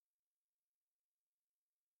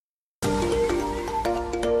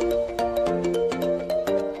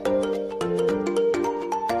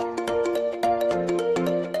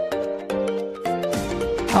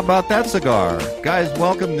How About That Cigar? Guys,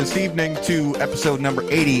 welcome this evening to episode number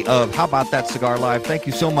 80 of How About That Cigar Live. Thank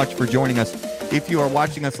you so much for joining us. If you are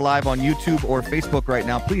watching us live on YouTube or Facebook right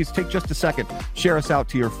now, please take just a second, share us out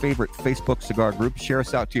to your favorite Facebook cigar group, share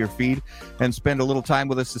us out to your feed, and spend a little time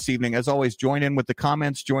with us this evening. As always, join in with the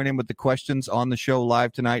comments, join in with the questions on the show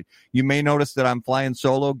live tonight. You may notice that I'm flying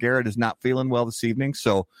solo. Garrett is not feeling well this evening,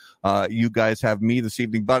 so you guys have me this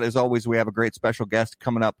evening. But as always, we have a great special guest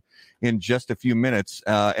coming up in just a few minutes.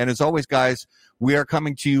 And as always, guys, we are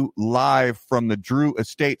coming to you live from the Drew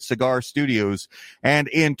Estate Cigar Studios. And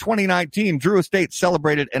in 2019, Drew Estate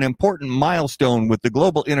celebrated an important milestone with the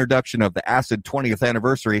global introduction of the Acid 20th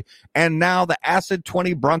anniversary, and now the Acid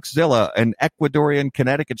 20 Bronxzilla, an Ecuadorian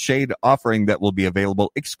Connecticut shade offering that will be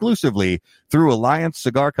available exclusively through Alliance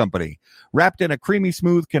Cigar Company. Wrapped in a creamy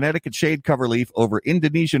smooth Connecticut shade cover leaf over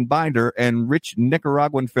Indonesian binder and rich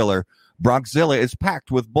Nicaraguan filler, Bronxzilla is packed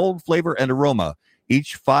with bold flavor and aroma.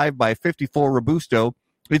 Each 5x54 Robusto,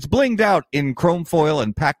 it's blinged out in chrome foil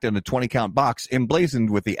and packed in a 20-count box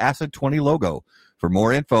emblazoned with the Acid 20 logo. For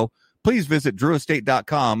more info, please visit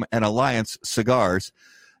drewestate.com and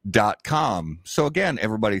alliancecigars.com. So again,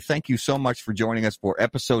 everybody, thank you so much for joining us for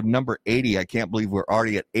episode number 80. I can't believe we're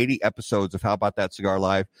already at 80 episodes of How About That Cigar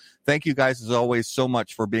Live. Thank you guys, as always, so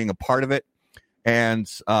much for being a part of it. And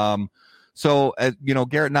so, you know,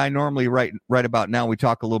 Garrett and I normally right about now, we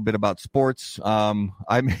talk a little bit about sports. I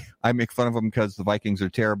make fun of them because the Vikings are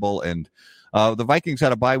terrible, and the Vikings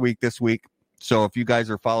had a bye week this week. So if you guys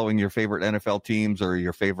are following your favorite NFL teams or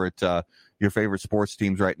your favorite sports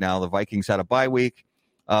teams right now, the Vikings had a bye week.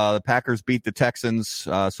 The Packers beat the Texans,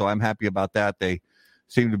 so I'm happy about that. They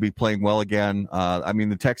seem to be playing well again. I mean,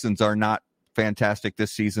 the Texans are not fantastic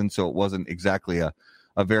this season, so it wasn't exactly a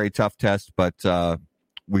very tough test, but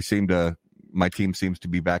my team seems to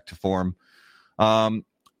be back to form.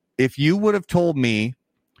 If you would have told me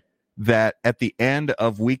that at the end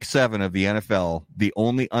of week 7 of the NFL, the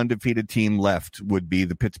only undefeated team left would be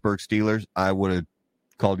the Pittsburgh Steelers, I would have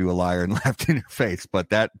called you a liar and laughed in your face. But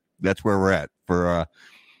that's where we're at. For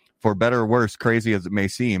better or worse, crazy as it may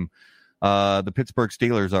seem, the Pittsburgh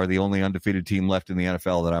Steelers are the only undefeated team left in the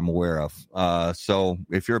NFL that I'm aware of. So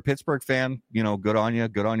if you're a Pittsburgh fan, you know, good on you,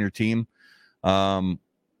 good on your team.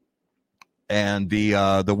 And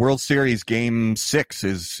the World Series Game 6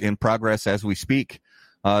 is in progress as we speak.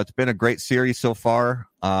 It's been a great series so far.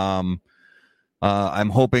 I'm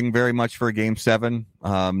hoping very much for a Game 7,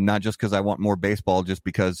 not just because I want more baseball, just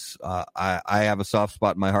because I have a soft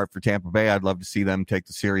spot in my heart for Tampa Bay. I'd love to see them take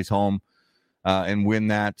the series home and win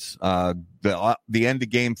that. The end of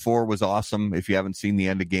Game 4 was awesome. If you haven't seen the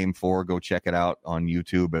end of Game 4, go check it out on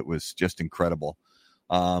YouTube. It was just incredible.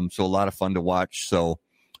 So a lot of fun to watch. So.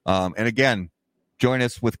 And again, join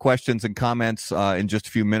us with questions and comments in just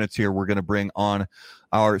a few minutes here. We're going to bring on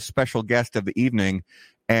our special guest of the evening.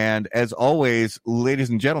 And as always, ladies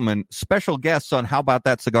and gentlemen, special guests on How About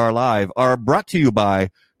That Cigar Live are brought to you by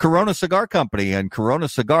Corona Cigar Company and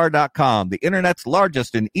coronacigar.com, the internet's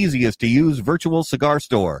largest and easiest to use virtual cigar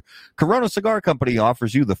store. Corona Cigar Company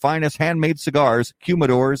offers you the finest handmade cigars,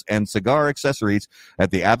 humidors, and cigar accessories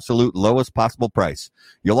at the absolute lowest possible price.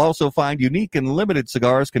 You'll also find unique and limited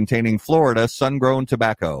cigars containing Florida sun-grown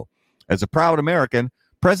tobacco. As a proud American,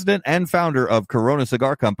 President and founder of Corona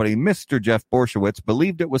Cigar Company, Mr. Jeff Borshowitz,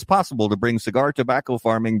 believed it was possible to bring cigar tobacco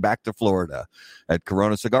farming back to Florida. At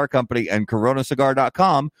Corona Cigar Company and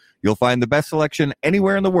coronacigar.com, you'll find the best selection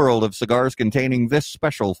anywhere in the world of cigars containing this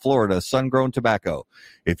special Florida sun-grown tobacco.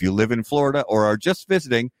 If you live in Florida or are just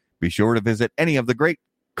visiting, be sure to visit any of the great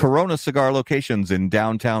Corona Cigar locations in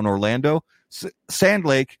downtown Orlando, Sand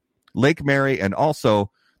Lake, Lake Mary, and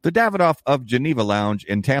also the Davidoff of Geneva Lounge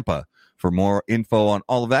in Tampa. For more info on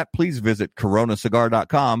all of that, please visit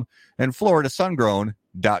coronacigar.com and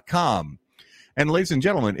floridasungrown.com. And ladies and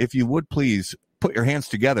gentlemen, if you would please put your hands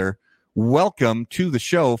together, welcome to the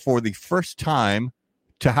show for the first time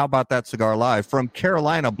to How About That Cigar Live from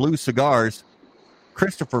Carolina Blue Cigars,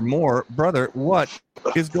 Christopher Moore. Brother, what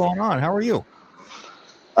is going on? How are you?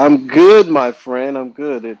 I'm good, my friend. I'm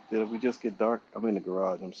good. We just get dark. I'm in the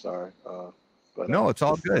garage. I'm sorry. But no, it's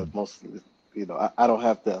all good. Mostly, you know, I don't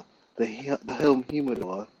have the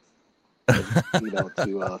humidor,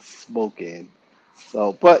 to smoke in.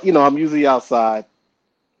 So, but I'm usually outside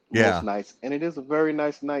most nights, and it is a very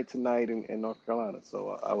nice night tonight in North Carolina.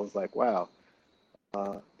 So I was like, wow,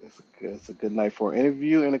 it's a good night for an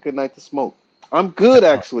interview and a good night to smoke. I'm good,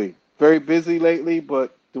 actually. Very busy lately,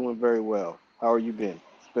 but doing very well. How are you been?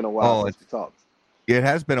 It's been a while since we talked. It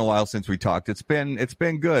has been a while since we talked. It's been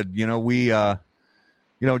good. You know,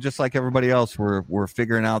 just like everybody else, we're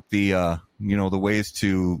figuring out the the ways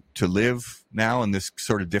to live now in this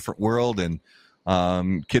sort of different world, and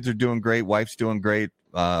kids are doing great, wife's doing great.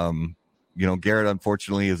 Garrett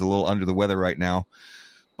unfortunately is a little under the weather right now,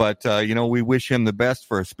 but we wish him the best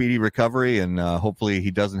for a speedy recovery, and hopefully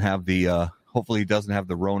he doesn't have the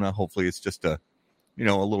Rona. Hopefully it's just a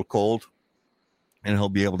little cold, and he'll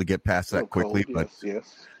be able to get past that quickly. Cold, but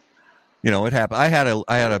yes. it happened. I had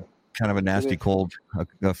a kind of a nasty cold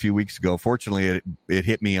a few weeks ago. Fortunately, it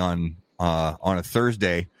hit me on a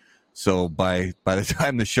Thursday, so by the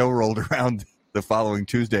time the show rolled around the following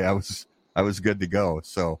Tuesday, I was good to go.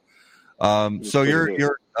 So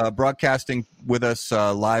you're broadcasting with us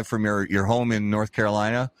live from your home in North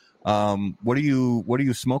Carolina. What are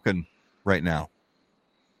you smoking right now?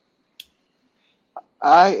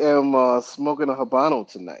 I am smoking a Habano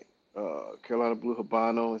tonight. Carolina Blue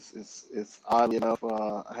Habano. It's oddly enough,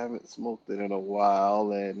 I haven't smoked it in a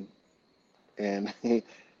while, and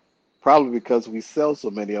probably because we sell so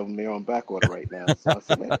many of them, they're on back order right now. So I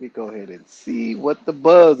said, let me go ahead and see what the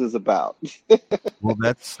buzz is about. Well,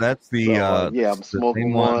 that's the I'm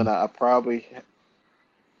smoking one. I probably.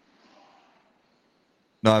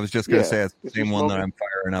 No, I was just gonna say it's the same one that I'm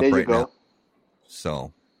firing up right now.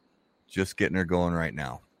 So, just getting her going right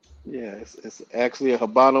now. Yeah, it's actually a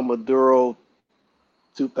Habano Maduro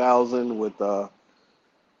 2000 with a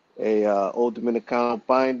Old Dominicano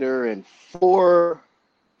binder and 4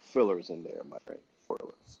 fillers in there, my friend. 4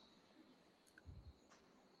 fillers.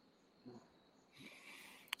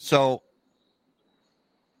 So,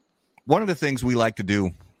 one of the things we like to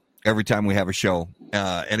do every time we have a show,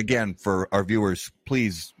 and again, for our viewers,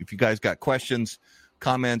 please, if you guys got questions,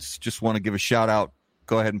 comments, just want to give a shout out,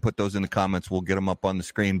 go ahead and put those in the comments. We'll get them up on the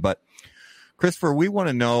screen. But Christopher, we want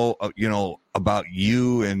to know, about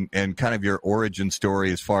you and kind of your origin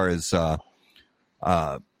story as far as,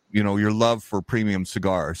 your love for premium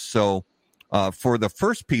cigars. So for the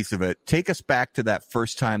first piece of it, take us back to that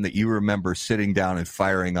first time that you remember sitting down and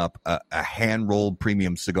firing up a hand-rolled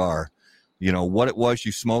premium cigar. What it was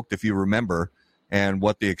you smoked, if you remember, and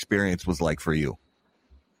what the experience was like for you.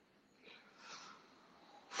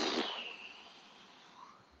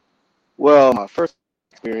 Well, my first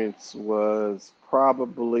experience was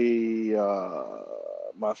probably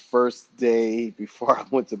my first day before I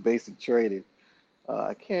went to basic training.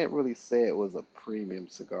 I can't really say it was a premium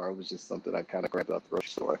cigar. It was just something I kind of grabbed out the grocery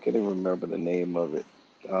store. I can't even remember the name of it.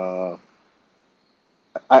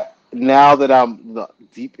 Now that I'm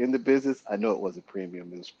deep in the business, I know it was a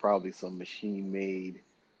premium. It was probably some machine-made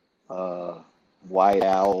White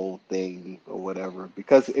Owl thing or whatever.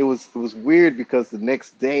 Because it was weird because the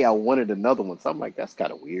next day I wanted another one. So I'm like, that's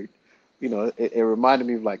kind of weird. It reminded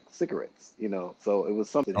me of like cigarettes. So it was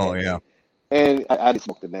something. Oh yeah. And I didn't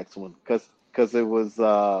smoke the next one because it was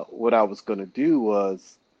what I was gonna do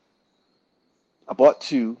was I bought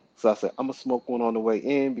 2. So I said, I'm gonna smoke one on the way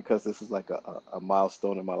in because this is like a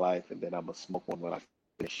milestone in my life, and then I'm gonna smoke one when I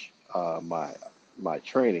finish my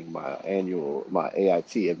training, my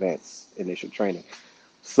AIT advanced initial training.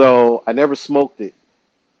 So I never smoked it,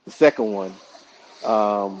 the second one,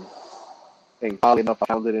 and oddly enough, I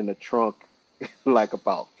found it in the trunk like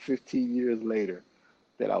about 15 years later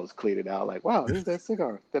that I was cleaning out. Like, wow, this is that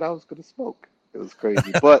cigar that I was gonna smoke. It was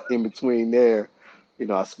crazy, but in between there.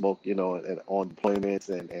 I smoke, and on deployments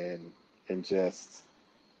and just,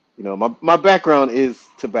 my background is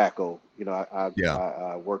tobacco.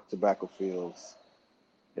 I work tobacco fields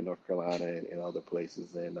in North Carolina and in other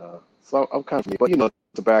places, and so I'm kind of, but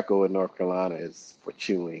tobacco in North Carolina is for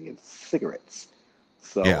chewing and cigarettes.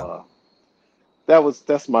 So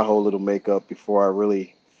that's my whole little makeup before I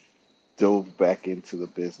really dove back into the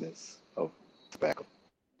business of tobacco.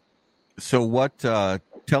 So what?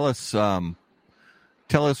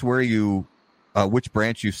 Tell us where you, which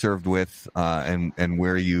branch you served with, and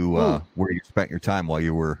where you spent your time while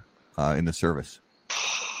you were in the service.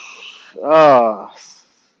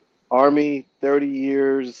 Army, 30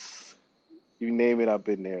 years, you name it, I've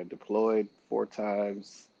been there. Deployed 4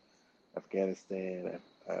 times, Afghanistan,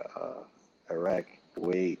 Iraq,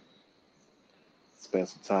 Kuwait. Spent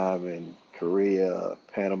some time in Korea,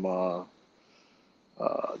 Panama,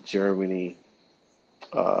 Germany,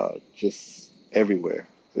 just everywhere.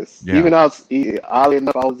 Even oddly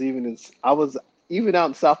enough, I was even out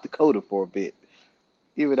in South Dakota for a bit,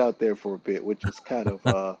 which was kind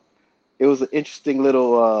of it was an interesting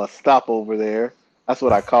little stopover there. That's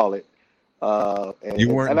what I call it. I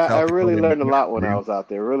really learned a lot when I was out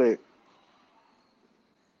there. Really.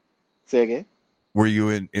 Say again? Were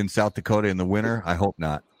you in South Dakota in the winter? I hope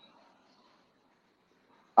not.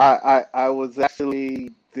 I was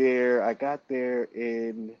actually there. I got there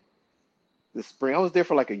in the spring. I was there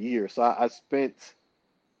for like a year, so I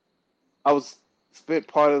was spent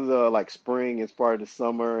part of the like spring as part of the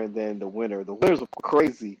summer, and then the winter. The winters were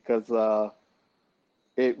crazy because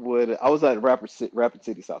it would. I was at Rapid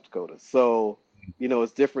City, South Dakota, so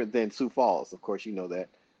it's different than Sioux Falls. Of course, you know that.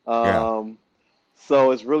 Yeah.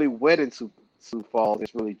 So it's really wet in Sioux Falls.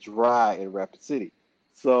 It's really dry in Rapid City.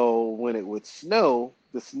 So when it would snow,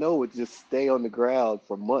 the snow would just stay on the ground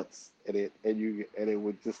for months, and it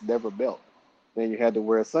would just never melt. Then you had to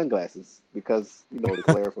wear sunglasses because the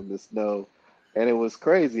glare from the snow, and it was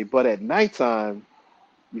crazy. But at nighttime,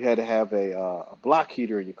 you had to have a block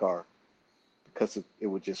heater in your car because it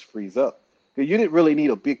would just freeze up. 'Cause you didn't really need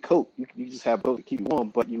a big coat. You just have a coat to keep you warm,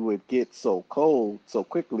 but you would get so cold so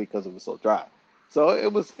quickly because it was so dry. So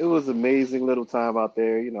it was amazing little time out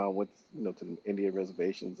there. I went to the Indian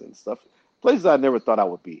reservations and stuff, places I never thought I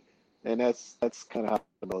would be, and that's kind of how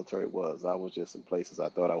the military was. I was just in places I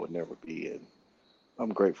thought I would never be, and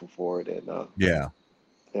I'm grateful for it. And Yeah.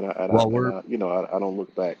 and I, and I, Well, and we're I, I don't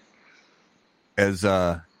look back. as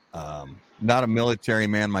not a military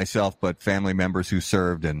man myself, but family members who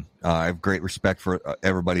served, and I have great respect for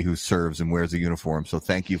everybody who serves and wears a uniform. So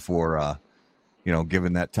thank you for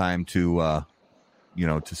giving that time to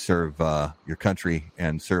to serve your country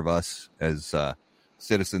and serve us as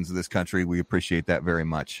citizens of this country. We appreciate that very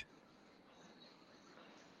much.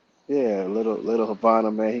 Yeah, little Havana,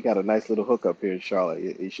 man. He got a nice little hookup here in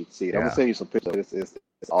Charlotte. You should see it. I'm gonna Yeah. send you some pictures.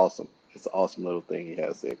 It's awesome. It's an awesome little thing he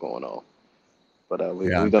has there going on. But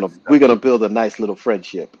Yeah. we're gonna build a nice little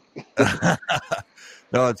friendship.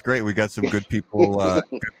 No, it's great. We got some good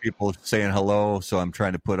people saying hello. So I'm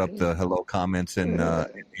trying to put up the hello comments in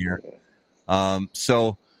here.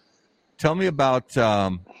 So tell me about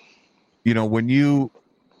when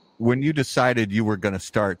you decided you were going to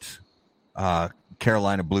start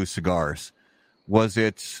Carolina Blue Cigars. Was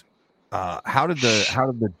it how did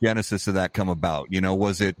the genesis of that come about?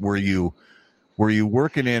 Were you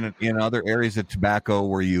working in other areas of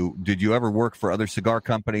tobacco? Did you ever work for other cigar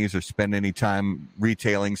companies or spend any time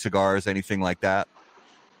retailing cigars, anything like that?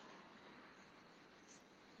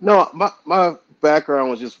 No, my background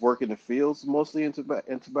was just working the fields, mostly in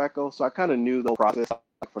tobacco, so I kind of knew the process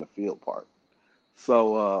from the field part.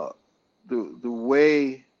 So the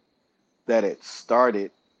way that it started,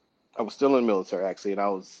 I was still in the military actually, and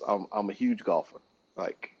I'm a huge golfer.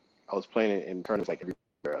 Like I was playing in tournaments like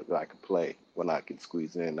everywhere that I could play when I could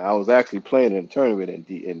squeeze in. I was actually playing in a tournament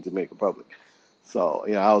in Dominican Republic. So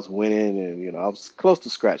I was winning, and I was close to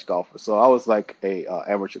scratch golfer. So I was like a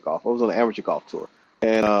amateur golfer. I was on an amateur golf tour,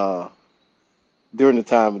 and during the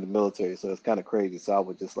time in the military, so it's kind of crazy. So I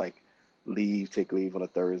would just like take leave on a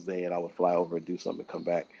Thursday, and I would fly over and do something and come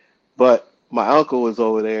back. But my uncle was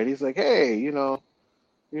over there, and he's like, "Hey, you know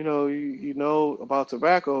about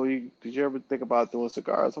tobacco? Did you ever think about doing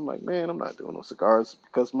cigars?" I'm like, "Man, I'm not doing no cigars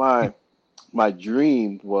because my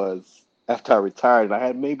dream was after I retired, and I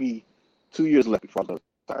had maybe 2 years left before I was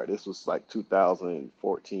retired. This was like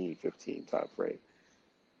 2014, 15 time frame.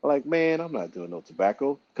 I'm like, man, I'm not doing no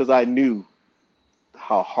tobacco because I knew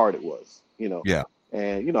how hard it was, Yeah.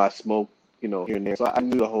 and I smoked, here and there, so I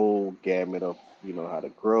knew the whole gamut of how to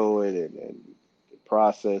grow it and the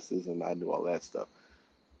processes, and I knew all that stuff.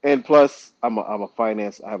 And plus, I have a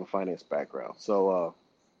finance background, so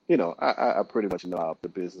I pretty much know how the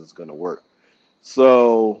business is going to work.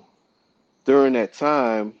 So during that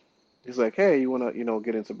time, he's like, "Hey, you want to,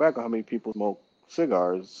 get into tobacco? How many people smoke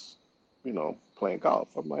cigars, playing golf?"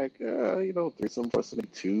 I'm like, threesome, person,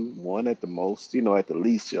 two, one at the most, at the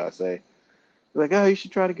least, should I say. He's like, "Oh, you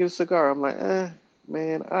should try to get a cigar." I'm like,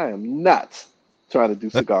 man, I am not trying to do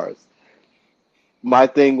cigars. My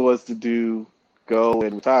thing was to go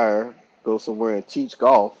and retire, go somewhere and teach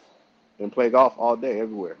golf and play golf all day,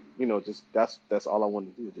 everywhere. Just that's all I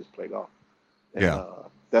wanted to do, just play golf. And Yeah.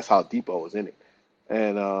 that's how deep I was in it.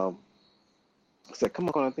 And I said, "Come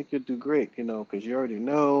on, I think you'll do great, because you already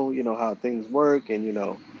know, how things work." And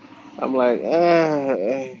I'm like,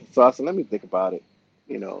 So I said, "Let me think about it."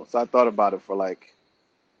 So I thought about it for like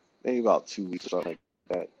maybe about 2 weeks or something like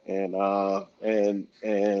that. And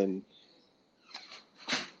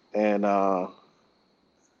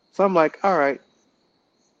so I'm like, "All right,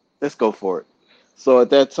 let's go for it." So at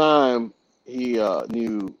that time, he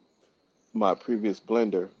knew my previous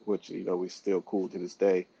blender, which we still cool to this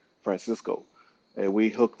day, Francisco, and we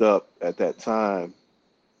hooked up at that time,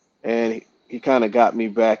 and he kind of got me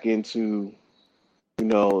back into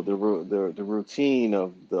the routine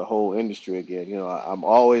of the whole industry again. I'm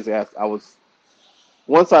always asked. I was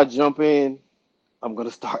Once I jump in, I'm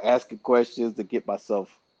gonna start asking questions to get myself.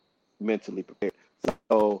 mentally prepared.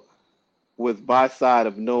 So with my side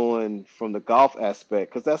of knowing from the golf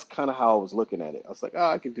aspect, because that's kind of how I was looking at it. I was like, oh,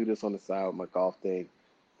 I can do this on the side with my golf thing.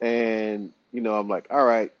 And, I'm like, all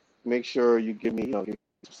right, make sure you give me some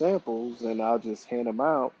samples and I'll just hand them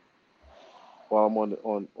out while I'm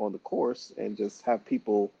on the course and just have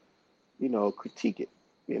people, critique it,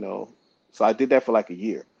 you know. So I did that for like a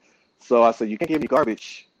year. So I said, you can't give me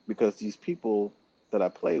garbage because these people that I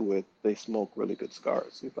play with, they smoke really good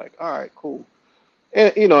cigars. He's like, all right, cool.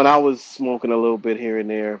 And I was smoking a little bit here and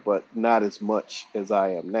there, but not as much as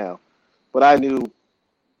I am now. But I knew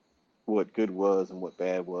what good was and what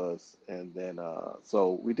bad was, and then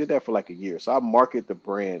so we did that for like a year. So I marketed the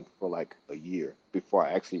brand for like a year before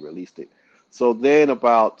I actually released it. So then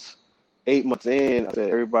about 8 months in, I said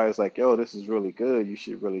everybody's like, "Yo, this is really good. You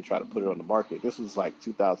should really try to put it on the market." This was like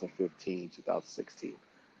 2015, 2016.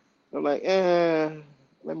 I'm like,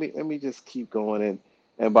 let me just keep going.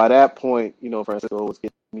 And by that point, Francisco was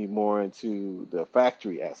getting me more into the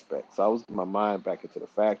factory aspect. So I was getting my mind back into the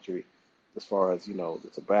factory as far as, the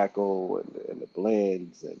tobacco and the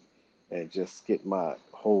blends and just get my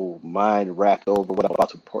whole mind wrapped over what I'm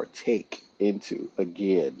about to partake into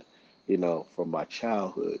again, from my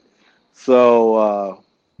childhood. So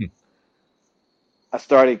I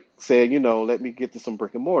started saying, let me get to some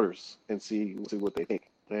brick and mortars and see what they think.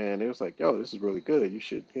 And it was like, yo, this is really good. You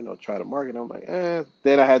should, try to market. I'm like, eh.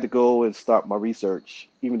 Then I had to go and start my research.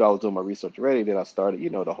 Even though I was doing my research already, then I started,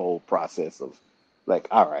 the whole process of like,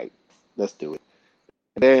 all right, let's do it.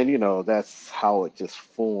 And then, that's how it just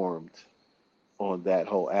formed on that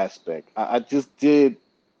whole aspect. I just did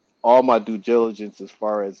all my due diligence as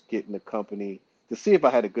far as getting the company to see if I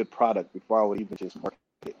had a good product before I would even just market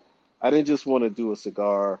it. I didn't just want to do a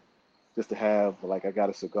cigar just to have like I got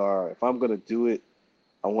a cigar. If I'm gonna do it,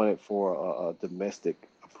 I want it for a domestic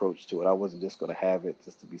approach to it. I wasn't just gonna have it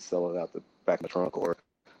just to be selling out the back of the trunk or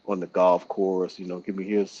on the golf course. Give me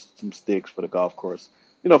here's some sticks for the golf course.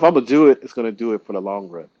 If I'm gonna do it, it's gonna do it for the long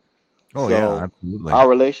run. Oh yeah, So absolutely. our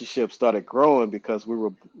relationship started growing because we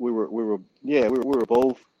were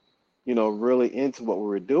both really into what we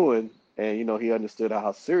were doing. And, he understood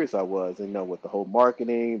how serious I was, with the whole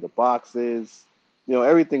marketing, the boxes,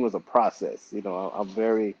 everything was a process. I'm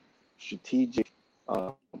very strategic.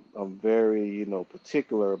 Um, I'm very,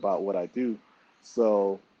 particular about what I do.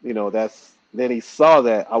 So, then he saw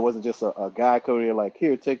that I wasn't just a guy coming here like,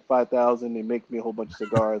 here, take 5,000 and make me a whole bunch of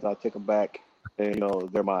cigars. I'll take them back and,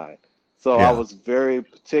 they're mine. So I Yeah. was very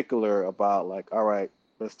particular about like, all right,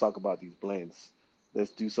 let's talk about these blends.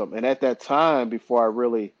 Let's do something. And at that time, before I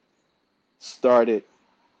really started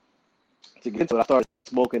to get into it, I started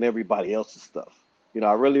smoking everybody else's stuff.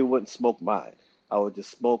 I really wouldn't smoke mine. I would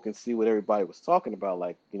just smoke and see what everybody was talking about,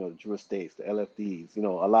 like, the Drew Estates, the LFDs, a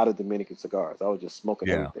lot of Dominican cigars. I was just smoking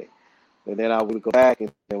Yeah. everything. And then I would go back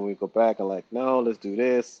and then we go back and like, no, let's do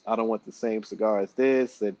this. I don't want the same cigar as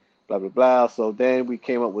this and blah, blah, blah. So then we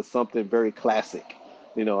came up with something very classic.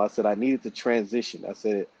 I said I needed to transition. I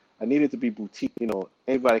said I needed to be boutique.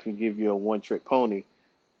 Anybody can give you a one-trick pony.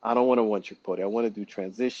 I don't want a one-trick pony. I want to do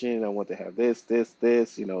transition. I want to have this, this,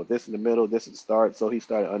 this, this in the middle, this at the start. So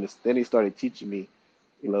then he started teaching me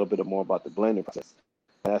a little bit more about the blending process.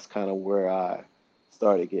 That's kind of where I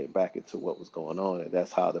started getting back into what was going on, and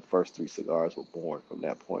that's how the first three cigars were born from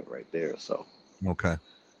that point right there. So, Okay.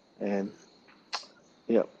 and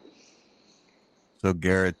yeah, So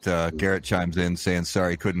Garrett chimes in saying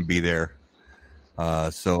sorry couldn't be there.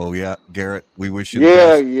 So yeah, Garrett, we wish you the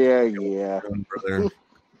yeah, best, yeah, yeah. brother.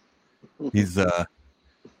 He's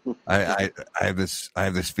I have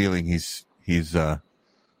this feeling he's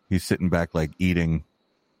sitting back like eating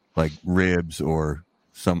like ribs or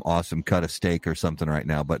some awesome cut of steak or something right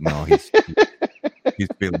now, but no, he's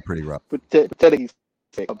feeling pretty rough. Pretending he's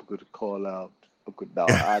sick, I'm going to call out. No,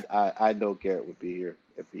 I know Garrett would be here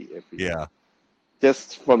if he Yeah.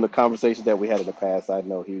 just from the conversation that we had in the past. I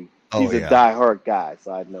know Oh he's a yeah. diehard guy,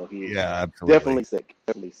 so I know he is Yeah, absolutely. definitely sick,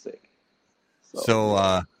 definitely sick. So So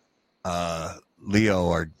yeah, Leo,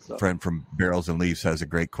 our so friend from Barrels and Leaves, has a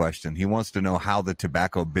great question. He wants to know how the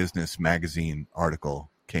Tobacco Business Magazine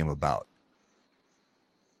article came about.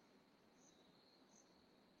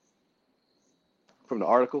 from the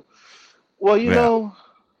article, well, Yeah.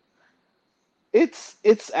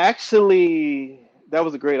 it's actually that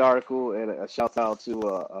was a great article, and a shout out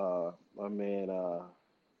to my man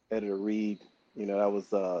editor Reed. That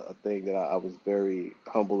was a thing that I was very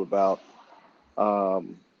humble about.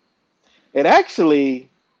 Um, it actually,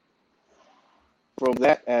 from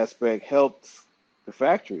that aspect, helped the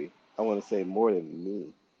factory. I want to say more than me.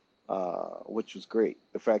 which was great.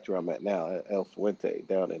 The factory I'm at now, at El Fuente,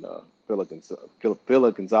 down in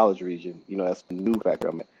Villa Gonzalez region. That's the new factory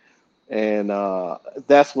I'm at. And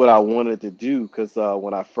that's what I wanted to do because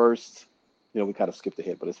when I first, we kind of skipped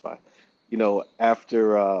ahead, but it's fine.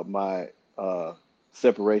 After my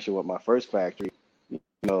separation with my first factory,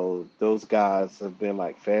 those guys have been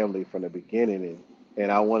like family from the beginning,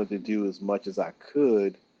 and I wanted to do as much as I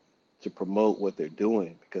could to promote what they're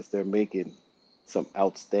doing because they're making some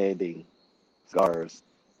outstanding cigars,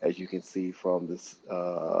 as you can see from this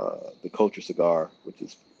the Culture cigar, which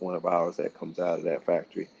is one of ours that comes out of that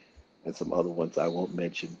factory, and some other ones I won't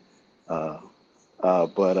mention. Uh,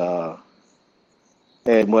 but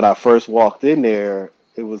and when I first walked in there,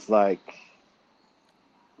 it was like,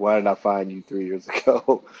 why didn't I find you 3 years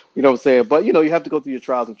ago? You know what I'm saying? But you have to go through your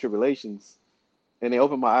trials and tribulations, and they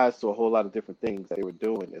opened my eyes to a whole lot of different things that they were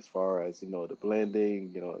doing as far as the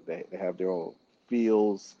blending. They have their own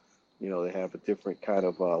feels. They have a different kind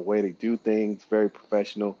of way to do things, very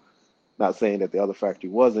professional. Not saying that the other factory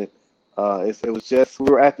wasn't. It was just we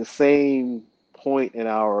were at the same point in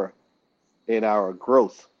our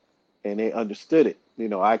growth, and they understood it.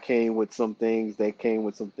 I came with some things, they came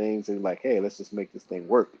with some things, and like, hey, let's just make this thing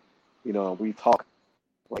work. And we talk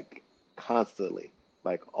like constantly,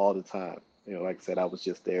 like all the time. Like I said, I was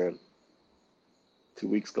just there 2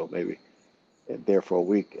 weeks ago, maybe, and there for a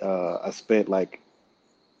week. I spent like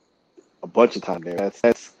a bunch of time there.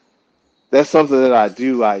 That's something that I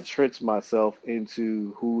do. I entrench myself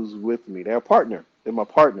into who's with me. They're a partner. They're my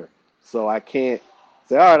partner. So I can't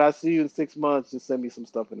say, all right, I'll see you in 6 months. Just send me some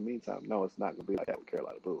stuff in the meantime. No, it's not going to be like that with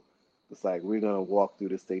Carolina Blue. It's like we're going to walk through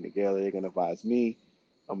this thing together. They're going to advise me.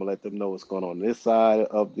 I'm going to let them know what's going on this side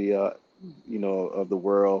of of the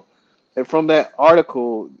world. And from that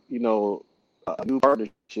article, a new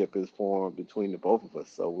partnership is formed between the both of us.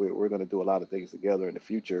 So we're going to do a lot of things together in the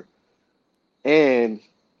future. And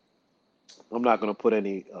I'm not going to put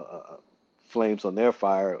any flames on their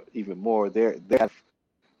fire even more.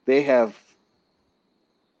 They have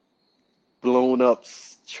blown up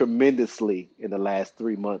tremendously in the last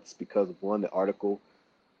 3 months because of one, the article,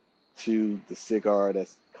 two, the cigar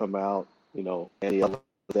that's come out, and the others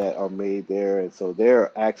that are made there. And so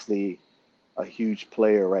they're actually a huge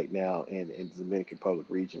player right now in the Dominican Republic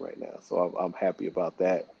region right now. So I'm happy about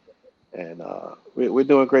that. And we're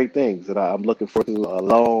doing great things, and I'm looking forward to a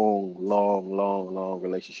long, long, long, long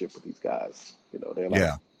relationship with these guys. They're like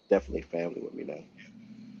Yeah. definitely family with me now.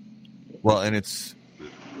 Well, and it's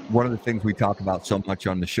one of the things we talk about so much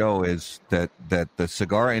on the show is that the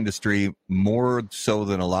cigar industry, more so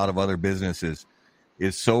than a lot of other businesses,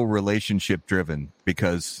 is so relationship driven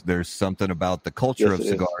because there's something about the culture Yes, of it is.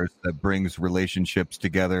 cigars that brings relationships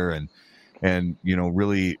together and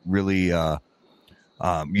really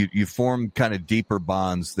you form kind of deeper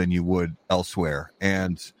bonds than you would elsewhere.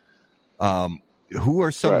 And who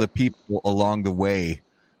are some of Right. the people along the way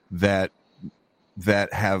that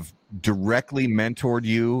have directly mentored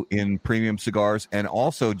you in premium cigars, and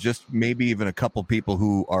also just maybe even a couple people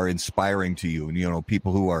who are inspiring to you, and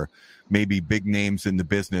people who are maybe big names in the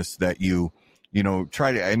business that you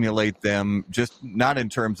try to emulate them, just not in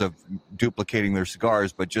terms of duplicating their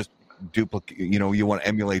cigars, but just duplicate, you want to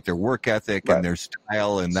emulate their work ethic and Right. their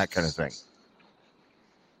style and that kind of thing.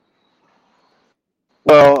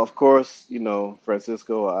 Well, of course,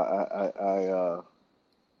 Francisco.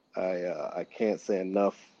 I can't say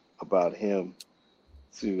enough about him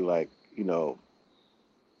to like when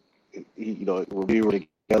we were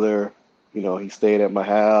together. He stayed at my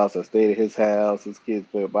house. I stayed at his house. His kids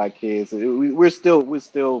stayed at my kids. We're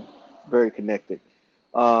still very connected.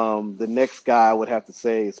 The next guy I would have to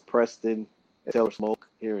say is Preston at Taylor Smoke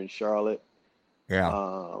here in Charlotte.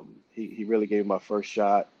 Yeah. He really gave me my first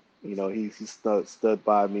shot. He stood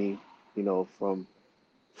by me.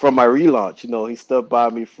 From my relaunch. He stood by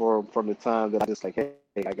me from the time that I just like, hey,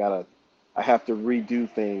 I have to redo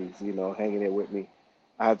things. Hanging there with me.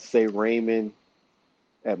 I have to say Raymond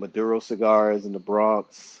at Maduro Cigars in the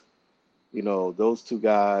Bronx. Those two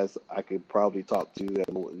guys I could probably talk to,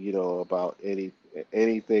 about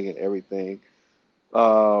anything and everything.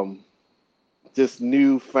 Um, just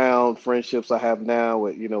newfound friendships I have now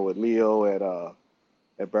with Leo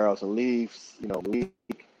at Barrels and Leaves.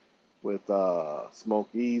 With Smoke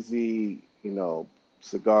Easy.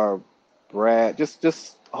 Cigar Brad.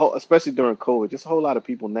 Especially during COVID, just a whole lot of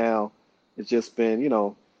people now. It's just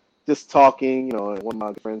been just talking. And one of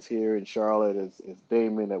my friends here in Charlotte is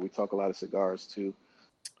Damon, that we talk a lot of cigars to.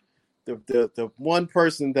 The one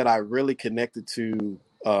person that I really connected to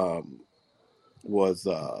was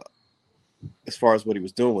as far as what he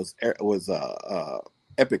was doing was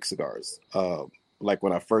Epic Cigars. like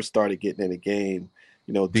when I first started getting in the game,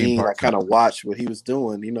 Dean Dean, I kind Parsons. of watched what he was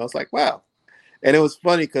doing. It's like, wow. And it was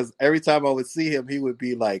funny because every time I would see him, he would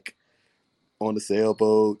be like on the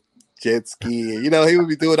sailboat, jet ski. He would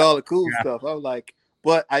be doing all the cool stuff. I was like,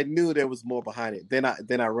 but I knew there was more behind it. Then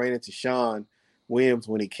I ran into Sean Williams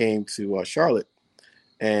when he came to Charlotte,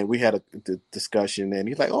 and we had a discussion. And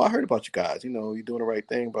he's like, "Oh, I heard about you guys. You're doing the right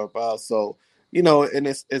thing, blah blah." So, and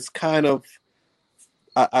it's kind of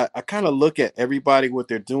I kind of look at everybody what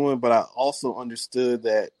they're doing, but I also understood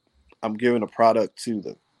that I'm giving a product to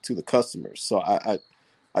the customers. So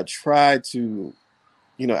I tried to,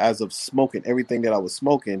 as of smoking everything that I was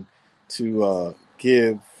smoking, to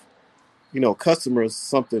give, customers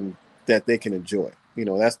something that they can enjoy.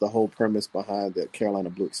 That's the whole premise behind the Carolina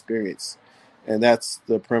Blue experience. And that's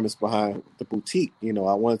the premise behind the boutique. I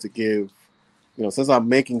wanted to give, since I'm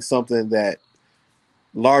making something that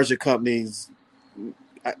larger companies,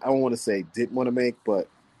 I don't want to say didn't want to make, but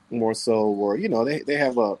more so, or they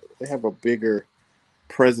have a bigger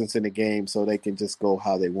presence in the game, so they can just go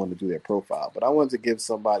how they want to do their profile. But I wanted to give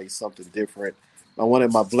somebody something different. I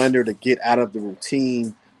wanted my blender to get out of the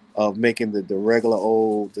routine of making the regular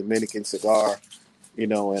old Dominican cigar,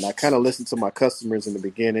 and I kind of listened to my customers in the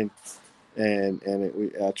beginning, and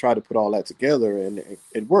I tried to put all that together, and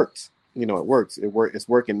it works. It works. It's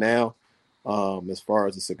working now. As far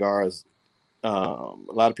as the cigars, a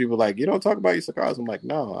lot of people are like, you don't talk about your cigars. I'm like,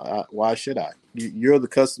 no, why should I? You're the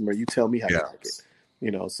customer. You tell me how you like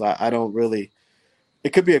it. So I don't really.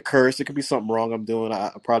 It could be a curse. It could be something wrong I'm doing.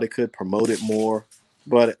 I probably could promote it more,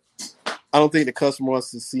 but I don't think the customer wants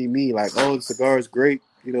to see me like, oh, the cigar is great.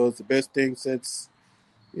 It's the best thing since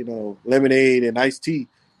lemonade and iced tea.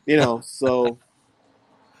 So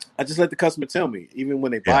I just let the customer tell me. Even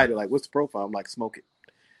when they buy it, they're like, what's the profile? I'm like, smoke it,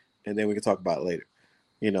 and then we can talk about it later.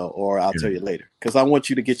 Or I'll tell you later, because I want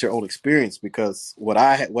you to get your own experience. Because what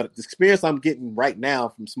the experience I'm getting right now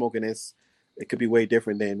from smoking this, it could be way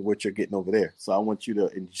different than what you're getting over there. So I want you to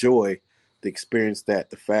enjoy the experience that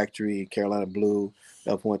the factory, Carolina Blue,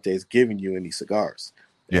 El Fuente is giving you in these cigars.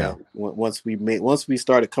 Yeah. And once we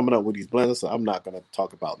started coming up with these blends, I'm not going to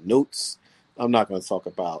talk about notes. I'm not going to talk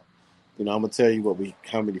about, I'm going to tell you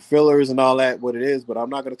how many fillers and all that, what it is, but I'm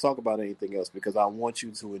not going to talk about anything else, because I want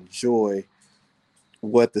you to enjoy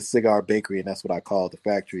what the cigar bakery, and that's what I call the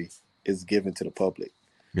factory, is given to the public.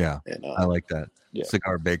 Yeah. And I like that. Yeah.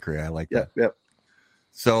 Cigar bakery. I like that. Yep.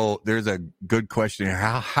 So there's a good question here.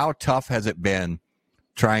 How tough has it been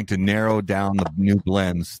trying to narrow down the new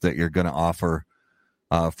blends that you're going to offer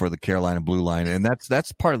for the Carolina Blue line? And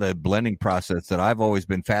that's part of the blending process that I've always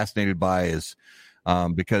been fascinated by, is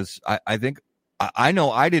because I think I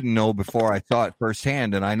know I didn't know before I saw it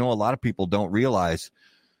firsthand, and I know a lot of people don't realize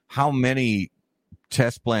how many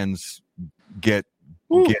test blends get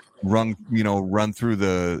run through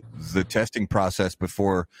the testing process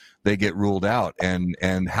before they get ruled out,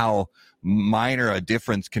 and how minor a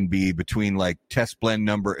difference can be between like test blend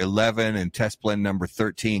number 11 and test blend number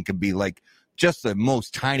 13 can be like just the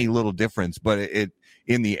most tiny little difference, but it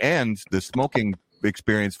in the end, the smoking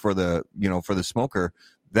experience for the smoker,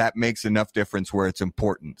 that makes enough difference where it's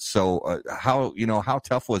important. So how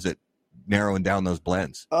tough was it narrowing down those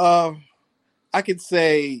blends? I could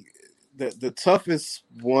say the toughest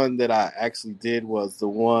one that I actually did was the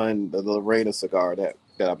Lorena cigar that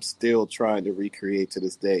I'm still trying to recreate to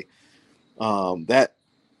this day.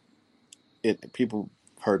 People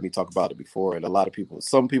heard me talk about it before, and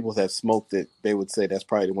some people that smoked it, they would say that's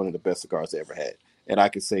probably one of the best cigars they ever had. And I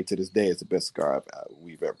can say to this day, it's the best cigar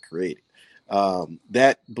we've ever created.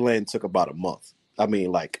 That blend took about a month. I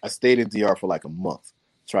mean, like, I stayed in DR for like a month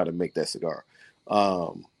trying to make that cigar.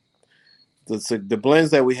 The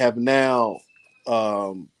blends that we have now,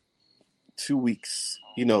 2 weeks.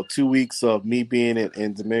 2 weeks of me being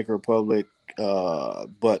in Dominican Republic,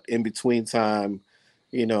 but in between time,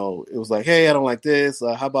 it was like, hey, I don't like this.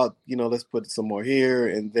 How about, let's put some more here.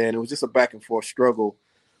 And then it was just a back and forth struggle.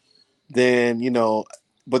 Then,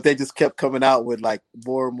 but they just kept coming out with like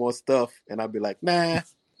more and more stuff. And I'd be like, nah,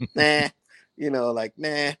 like,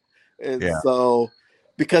 nah. And so,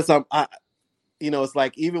 because it's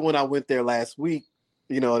like, even when I went there last week,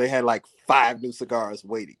 they had like 5 new cigars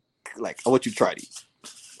waiting. Like, I want you to try these.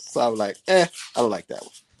 So I was like, I don't like that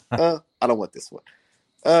one. I don't want this one.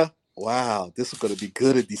 Wow, this is going to be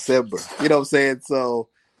good in December. You know what I'm saying? So,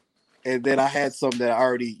 and then I had some that I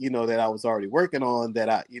already, that I was already working on that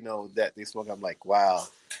that they smoke. I'm like, wow.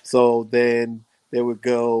 So then they would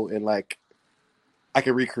go and like, I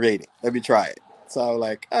can recreate it. Let me try it. So I was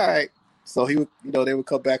like, all right. So he would, they would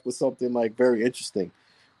come back with something like very interesting.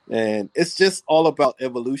 And it's just all about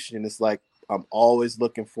evolution. It's like, I'm always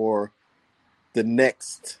looking for the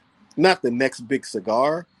next, not the next big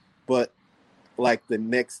cigar, but like the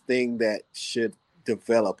next thing that should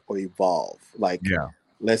develop or evolve. Like,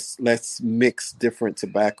 let's mix different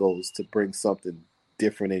tobaccos to bring something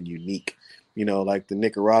different and unique. Like the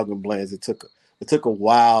Nicaraguan blends, it took a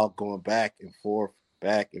while going back and forth,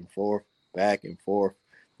 back and forth, back and forth.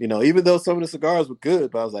 Even though some of the cigars were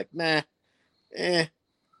good, but I was like, nah,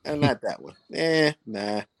 not that one.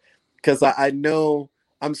 Nah. Because I know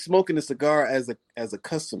I'm smoking the cigar as a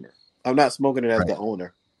customer. I'm not smoking it as the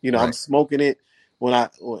owner. I'm smoking it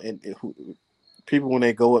people, when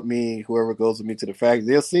they go with me, whoever goes with me to the factory,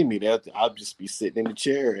 they'll see me. I'll just be sitting in the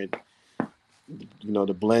chair, and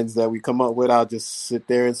the blends that we come up with, I'll just sit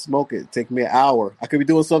there and smoke it. Take me an hour. I could be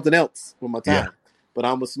doing something else with my time, but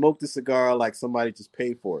I'm gonna smoke the cigar like somebody just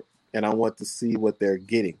paid for it, and I want to see what they're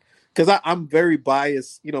getting. Because I'm very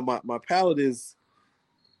biased. My palate is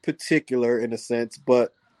particular in a sense,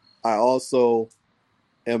 but I also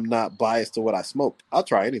am not biased to what I smoke. I'll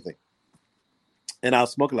try anything. And I'll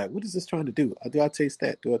smoke it like, what is this trying to do? Do I taste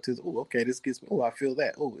that? Do I taste, oh, okay, this gives me, oh, I feel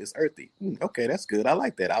that. Oh, it's earthy. Okay, that's good. I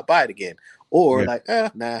like that. I'll buy it again. Or like,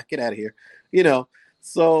 nah, get out of here.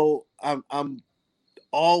 So I'm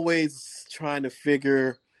always trying to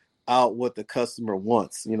figure out what the customer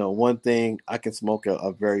wants. One thing, I can smoke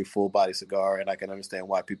a very full body cigar and I can understand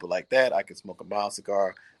why people like that. I can smoke a mild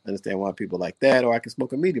cigar, understand why people like that, or I can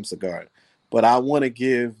smoke a medium cigar. But I want to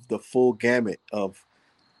give the full gamut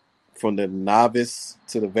from the novice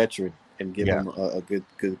to the veteran and give them a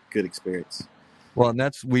good experience. Well, and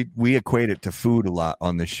that's we equate it to food a lot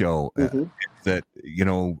on the show. That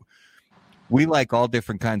we like all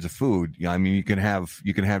different kinds of food. I mean, you can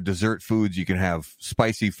have dessert foods, you can have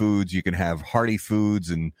spicy foods, you can have hearty foods,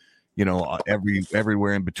 and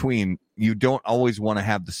everywhere in between. You don't always want to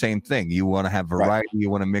have the same thing. You want to have variety. You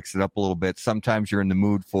want to mix it up a little bit. Sometimes you're in the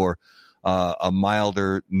mood for a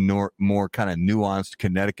milder, more kind of nuanced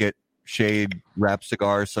Connecticut shade wrap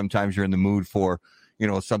cigar. Sometimes you're in the mood for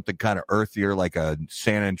something kind of earthier, like a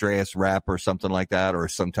San Andreas wrap or something like that. Or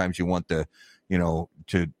sometimes you want to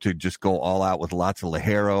just go all out with lots of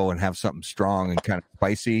Ligero and have something strong and kind of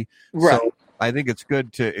spicy. Right. So I think it's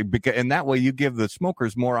good and that way you give the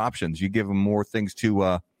smokers more options. You give them more things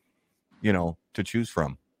to choose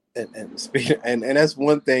from. And that's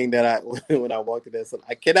one thing that when I walked in there, so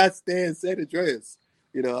I cannot stand San Andreas.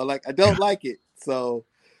 I don't like it. So,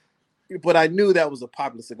 but I knew that was a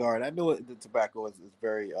popular cigar, and I knew the tobacco is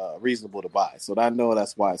very reasonable to buy. So I know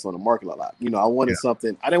that's why it's on the market a lot. I wanted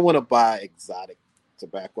something. I didn't want to buy exotic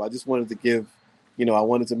tobacco. I just wanted to give, I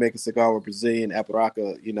wanted to make a cigar with Brazilian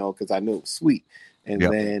Apuraca, because I knew it was sweet, and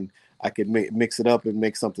then I could mix it up and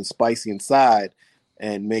make something spicy inside.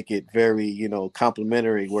 And make it very,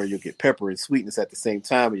 complimentary, where you get pepper and sweetness at the same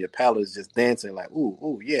time, and your palate is just dancing like,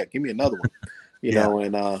 ooh, yeah, give me another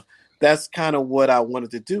one, and that's kind of what I wanted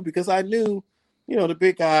to do, because I knew, the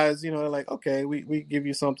big guys, like, okay, we give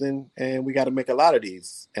you something, and we got to make a lot of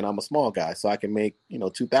these, and I'm a small guy, so I can make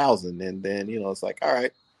 2,000, and then it's like, all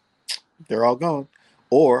right, they're all gone,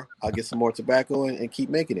 or I'll get some more tobacco and keep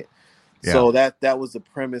making it. Yeah. So that was the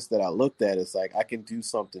premise that I looked at. It's like I can do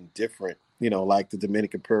something different. Like the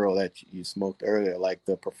Dominican Puro that you smoked earlier, like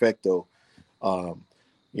the Perfecto.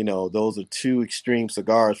 Those are two extreme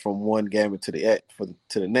cigars from one gamut to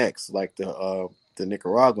the next. Like the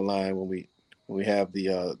Nicaraguan line, when we have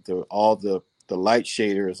all the light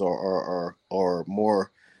shaders are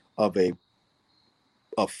more of a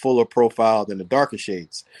fuller profile than the darker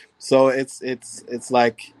shades. So it's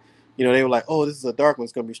like, they were like, oh, this is a dark one,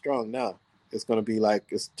 it's gonna be strong. Now it's gonna be like,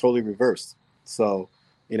 it's totally reversed. So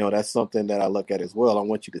that's something that I look at as well. I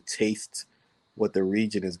want you to taste what the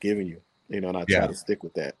region is giving you, and I try to stick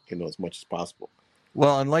with that, as much as possible.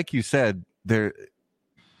 Well, and like you said,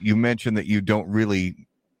 you mentioned that you don't really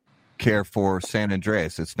care for San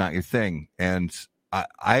Andreas. It's not your thing. And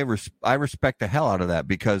I respect the hell out of that,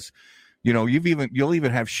 because, you'll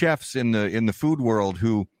even have chefs in the food world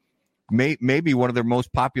who maybe one of their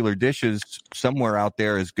most popular dishes somewhere out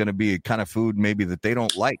there is going to be a kind of food maybe that they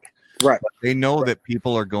don't like. Right. But they know that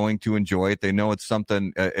people are going to enjoy it. They know it's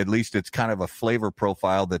something, at least it's kind of a flavor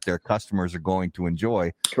profile that their customers are going to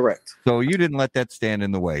enjoy. Correct. So you didn't let that stand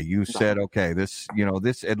in the way. You said, okay, this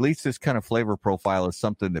at least this kind of flavor profile is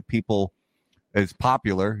something that people is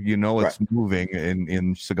popular. It's moving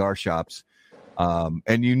in cigar shops.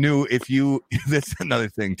 And you knew that's another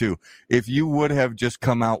thing too. If you would have just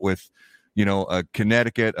come out with, a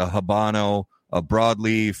Connecticut, a Habano, a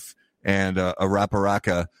broadleaf, and a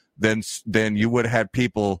Raparaca, then you would have had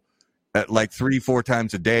people at like 3-4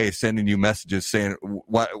 times a day sending you messages saying,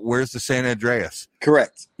 where's the San Andreas?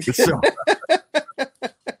 Correct. So,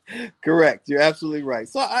 Correct. You're absolutely right.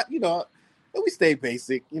 So we stay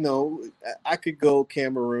basic. I could go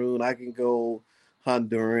Cameroon. I can go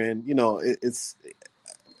Honduran.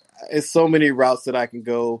 It's so many routes that I can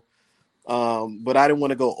go. But I didn't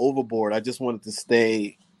want to go overboard. I just wanted to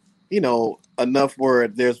stay, enough where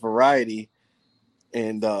there's variety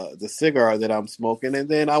and the cigar that I'm smoking, and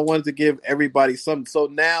then I wanted to give everybody something. So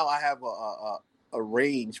now I have a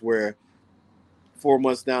range where 4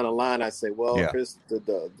 months down the line, I say, well, Chris,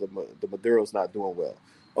 the Maduro's not doing well.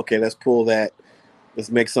 Okay, let's pull that. Let's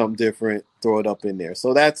make something different. Throw it up in there.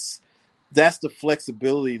 So that's the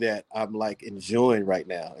flexibility that I'm like enjoying right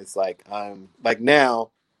now. It's like I'm like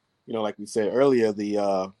now, like we said earlier,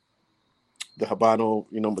 the Habano,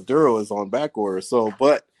 Maduro is on back order. So,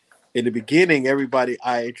 but in the beginning,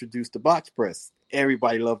 I introduced the box press.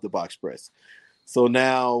 Everybody loved the box press. So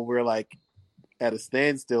now we're like at a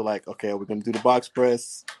standstill, like, okay, are we going to do the box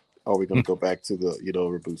press? Or are we going to go back to the,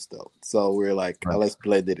 Robusto? So we're like, let's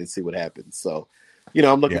blend it and see what happens. So,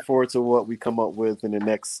 I'm looking forward to what we come up with in the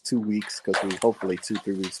next 2 weeks, because we hopefully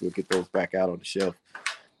 2-3 weeks we'll get those back out on the shelf.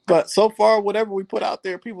 But so far, whatever we put out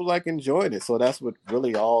there, people like enjoying it. So that's what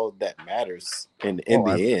really all that matters in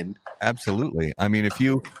the end. Absolutely. I mean, if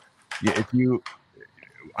you,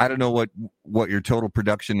 I don't know what your total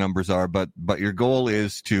production numbers are, but your goal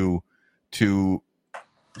is to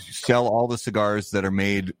sell all the cigars that are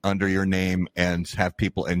made under your name and have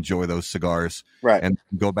people enjoy those cigars, right? And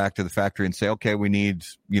go back to the factory and say, okay, we need,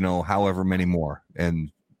 however many more.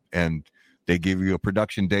 And they give you a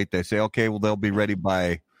production date. They say, okay, well, they'll be ready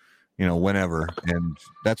by, whenever. And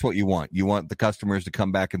that's what you want. You want the customers to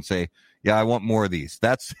come back and say, yeah, I want more of these.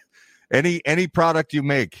 That's any product you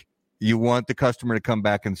make. You want the customer to come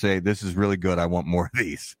back and say, this is really good. I want more of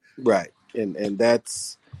these. Right. And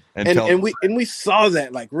that's, and we saw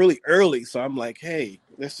that like really early. So I'm like, hey,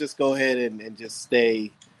 let's just go ahead and just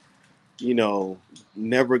stay,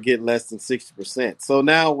 never get less than 60%. So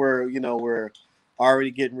now we're already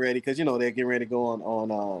getting ready, because, they're getting ready to go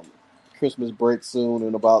on Christmas break soon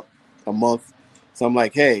in about a month. So I'm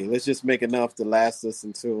like, hey, let's just make enough to last us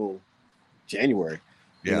until January.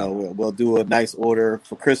 Yeah. We'll do a nice order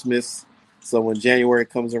for Christmas. So when January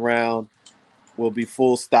comes around, we'll be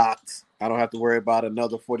full stocked. I don't have to worry about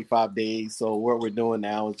another 45 days. So what we're doing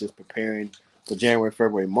now is just preparing for January,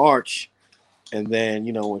 February, March. And then,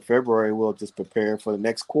 in February, we'll just prepare for the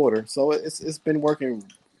next quarter. So it's been working,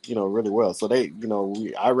 really well. So they,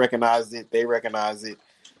 I recognized it. They recognize it.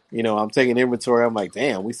 I'm taking inventory. I'm like,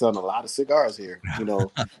 damn, we selling a lot of cigars here,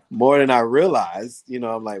 more than I realized.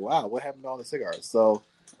 I'm like, wow, what happened to all the cigars? So,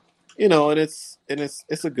 and it's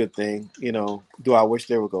a good thing. Do I wish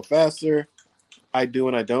they would go faster? I do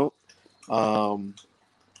and I don't.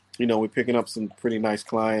 We're picking up some pretty nice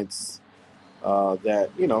clients that,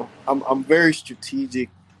 I'm very strategic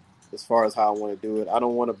as far as how I want to do it. I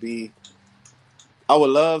don't want to be, I would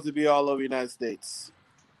love to be all over the United States,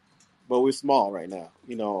 but we're small right now.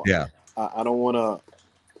 Yeah. I don't want to,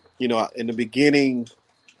 in the beginning,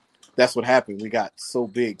 that's what happened. We got so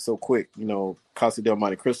big so quick. Casa del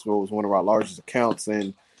Monte Cristo was one of our largest accounts,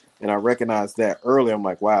 and I recognized that early. I'm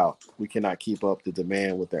like, wow, we cannot keep up the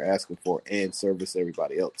demand what they're asking for and service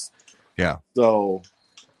everybody else. Yeah. So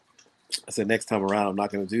I said, next time around, I'm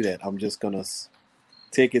not going to do that. I'm just going to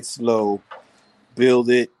take it slow, build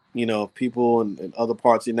it. If people in other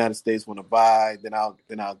parts of the United States want to buy, then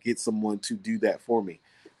I'll get someone to do that for me,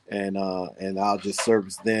 and I'll just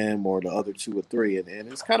service them or the other 2 or 3,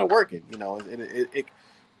 and it's kind of working.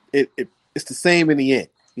 It's the same in the end.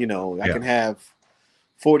 I can have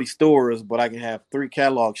 40 stores, but I can have 3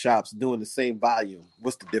 catalog shops doing the same volume.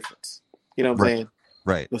 What's the difference? You know what I'm saying?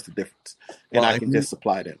 Right. What's the difference? And I can just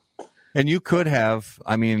supply them. And you could have,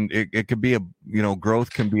 I mean, it could be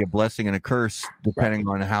growth can be a blessing and a curse depending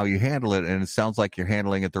on how you handle it. And it sounds like you're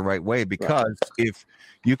handling it the right way, because if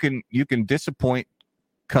you can disappoint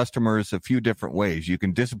customers a few different ways. You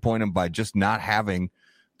can disappoint them by just not having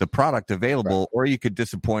the product available, or you could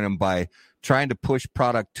disappoint them by trying to push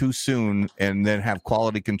product too soon and then have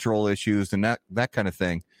quality control issues and that kind of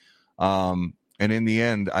thing. And in the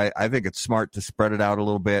end, I think it's smart to spread it out a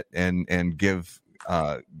little bit and give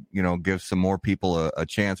some more people a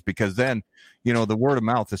chance, because then, the word of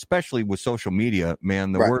mouth, especially with social media,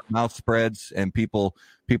 man, the word of mouth spreads, and people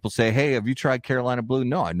say, hey, have you tried Carolina Blue?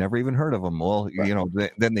 No, I never even heard of them. Well,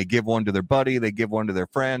 then they give one to their buddy, they give one to their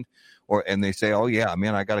friend, and they say, oh yeah,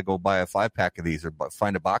 man, I got to go buy a 5-pack of these or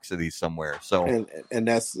find a box of these somewhere. So, and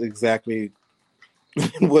that's exactly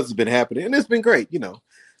what's been happening. And it's been great.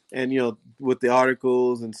 And with the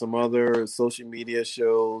articles and some other social media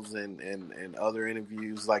shows and other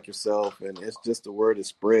interviews like yourself, and it's just the word is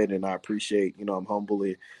spread. And I appreciate, I'm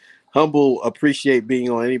appreciate being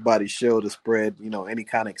on anybody's show to spread, any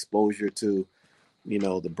kind of exposure to,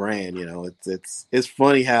 the brand. It's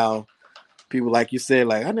funny how people, like you said,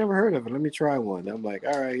 like, I never heard of it, let me try one. I'm like,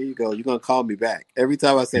 all right, here you go, you're gonna call me back. Every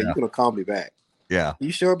time I say you're gonna call me back,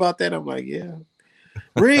 you sure about that? I'm like, yeah.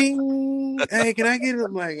 Ring, hey, can I get it?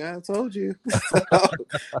 I'm like, I told you.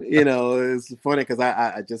 It's funny because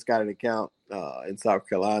I just got an account in South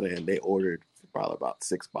Carolina, and they ordered probably about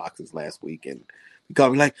 6 boxes last week, and he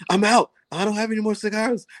called me like, I'm out, I don't have any more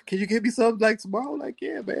cigars, can you give me something like tomorrow? Like,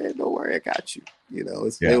 yeah, man, don't worry, I got you.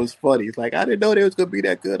 It was funny. It's like, I didn't know they was gonna be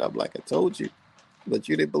that good. I'm like, I told you, but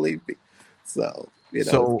you didn't believe me. So it's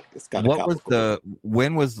kind of comical.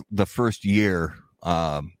 When was the first year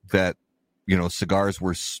that cigars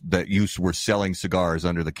were selling cigars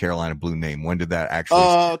under the Carolina Blue name? When did that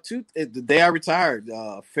actually the day I retired,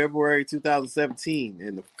 February 2017,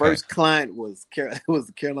 and the first client was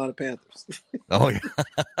the Carolina Panthers. Oh yeah.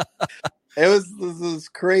 It was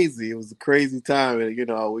crazy. It was a crazy time, and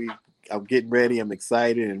I'm getting ready, I'm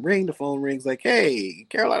excited, and the phone rings like, hey,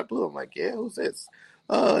 Carolina Blue. I'm like, yeah, who's this?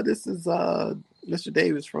 This is Mr.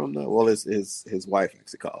 Davis from his wife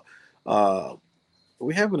actually called.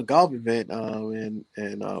 We're having a golf event, and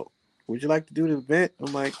would you like to do the event?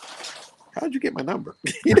 I'm like, how'd you get my number?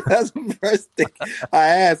 That's the first thing I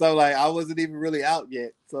asked. I'm like, I wasn't even really out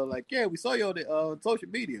yet. So like, yeah, we saw you on the social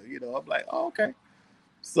media. I'm like, oh, okay.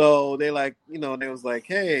 So they like, they was like,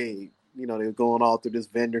 hey, they were going all through this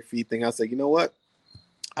vendor fee thing. I said, you know what?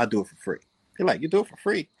 I'll do it for free. They're like, you do it for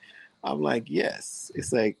free? I'm like, yes.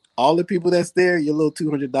 It's like, all the people that's there, your little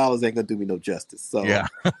 $200 ain't gonna do me no justice. So yeah.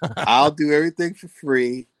 I'll do everything for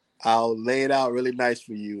free. I'll lay it out really nice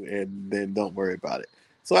for you, and then don't worry about it.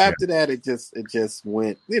 So after that, it just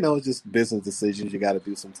went, it's just business decisions you got to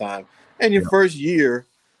do sometime. And your first year,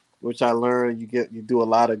 which I learned, you do a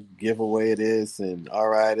lot of giveaway of this and all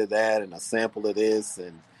right of that and a sample of this,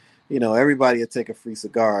 and everybody will take a free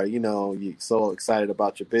cigar. You're so excited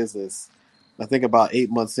about your business. I think about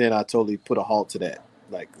 8 months in, I totally put a halt to that,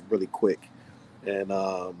 like really quick. And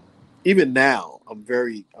even now, I'm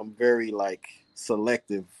very like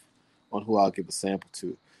selective on who I'll give a sample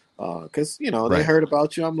to, because they heard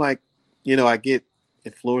about you. I'm like, I get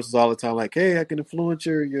influencers all the time, like, hey, I can influence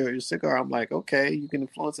your cigar. I'm like, okay, you can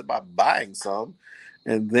influence it by buying some,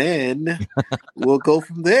 and then we'll go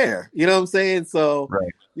from there. You know what I'm saying? So,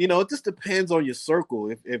 it just depends on your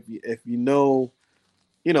circle. If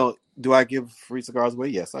do I give free cigars away?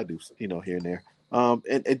 Yes, I do. Here and there. And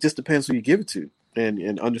it just depends who you give it to,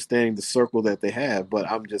 and understanding the circle that they have. But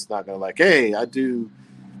I'm just not gonna like, hey, I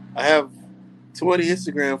have 20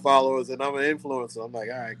 Instagram followers and I'm an influencer. I'm like,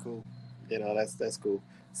 all right, cool. That's cool.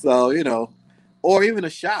 So, or even a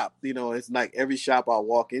shop, it's like every shop I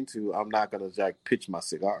walk into, I'm not gonna like pitch my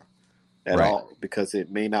cigar at all, because it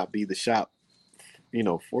may not be the shop,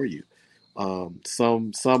 for you.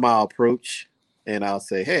 Some I'll approach and I'll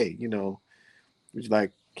say, hey, would you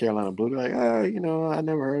like Carolina Blue? They're like, I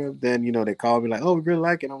never heard of. Then, they call me like, oh, we really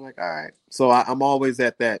like it. I'm like, all right. So I'm always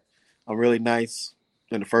at that. I'm really nice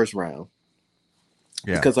in the first round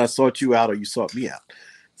because I sought you out or you sought me out.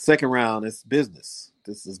 Second round, it's business.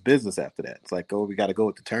 This is business after that. It's like, oh, we got to go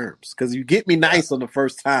with the terms, because you get me nice on the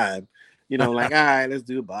first time, like, all right, let's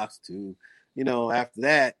do a box 2. After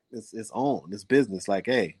that, it's on. It's business. Like,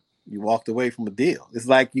 hey, you walked away from a deal. It's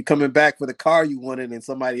like you coming back for the car you wanted and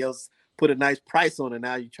somebody else put a nice price on it.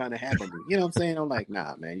 Now you're trying to hammer me. You know what I'm saying? I'm like,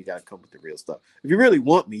 nah, man, you got to come with the real stuff. If you really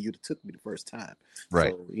want me, you'd have took me the first time.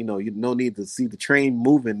 Right. So, you no need to see the train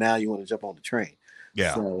moving. Now you want to jump on the train.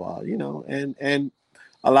 Yeah. So, and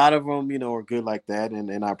a lot of them, are good like that.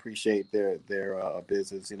 And I appreciate their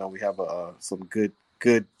business. We have some good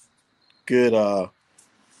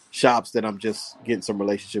shops that I'm just getting some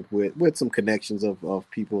relationship with some connections of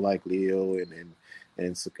people like Leo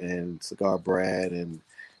and Cigar Brad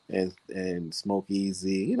and Smoke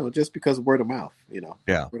Easy, just because of word of mouth,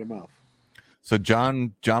 word of mouth. So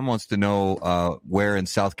John wants to know where in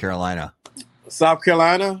South Carolina. South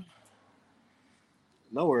Carolina,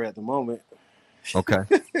 nowhere at the moment. Okay.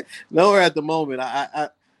 Nowhere at the moment. I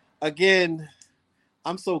again,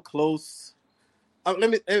 I'm so close.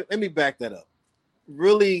 Let me back that up.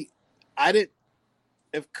 Really,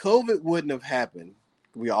 if COVID wouldn't have happened,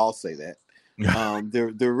 we all say that.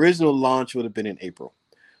 The original launch would have been in April.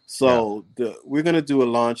 So we're going to do a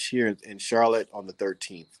launch here in Charlotte on the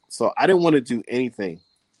 13th. So I didn't want to do anything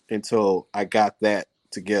until I got that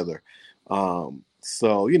together.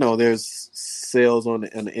 So, there's sales on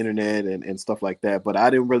the internet and stuff like that. But I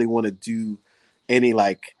didn't really want to do any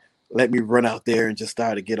let me run out there and just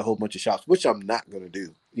start to get a whole bunch of shops, which I'm not going to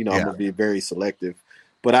do. I'm going to be very selective.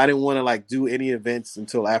 But I didn't want to do any events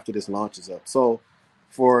until after this launches up. So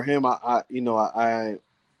for him, I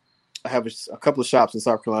have a couple of shops in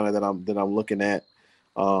South Carolina that I'm looking at,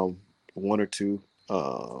 one or two.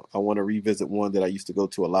 I want to revisit one that I used to go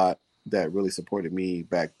to a lot that really supported me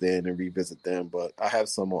back then and revisit them. But I have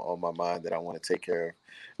some on my mind that I want to take care of.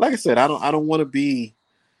 Like I said, I don't want to be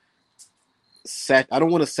I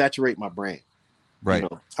don't want to saturate my brand. Right.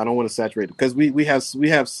 I don't want to saturate it because we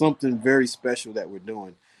have something very special that we're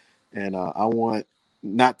doing, and I want,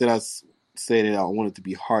 not that I say that I want it to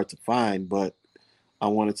be hard to find, but I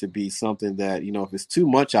want it to be something that, if it's too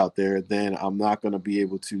much out there, then I'm not going to be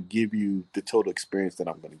able to give you the total experience that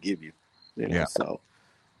I'm going to give you. So.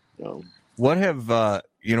 What have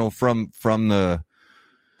from the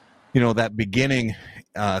that beginning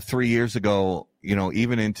 3 years ago,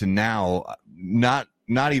 even into now, not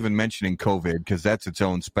even mentioning COVID because that's its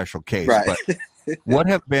own special case, right. But what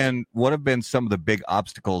have been some of the big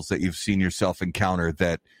obstacles that you've seen yourself encounter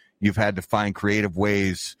that you've had to find creative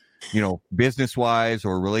ways, business wise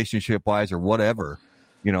or relationship wise or whatever,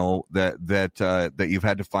 that you've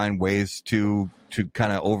had to find ways to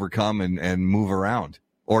kind of overcome and move around,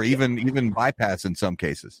 or even bypass in some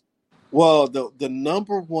cases? Well, the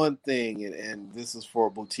number one thing, and this is for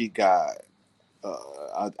a boutique guy,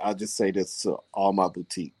 I'll just say this to all my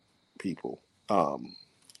boutique people.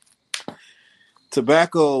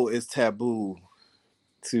 Tobacco is taboo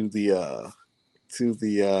to the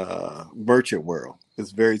merchant world.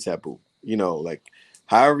 It's very taboo.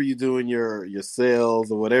 However you're doing your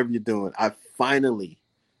sales or whatever you're doing, I finally,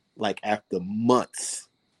 after months,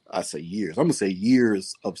 I say years, I'm going to say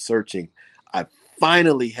years of searching, I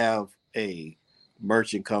finally have a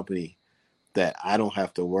merchant company that I don't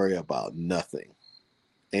have to worry about nothing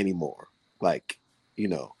anymore.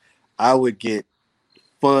 I would get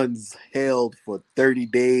funds held for 30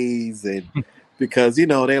 days and because, they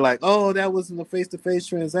like, oh, that wasn't a face-to-face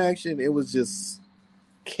transaction. It was just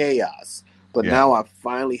chaos. But now I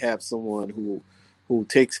finally have someone who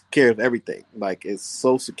takes care of everything. It's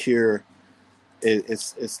so secure.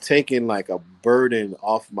 It's taking a burden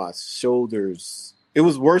off my shoulders. It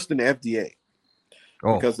was worse than the FDA.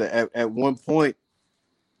 Oh. Because at one point,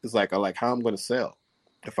 it's how I'm going to sell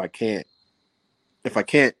if I can't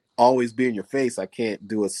always be in your face. I can't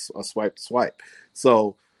do a swipe to swipe.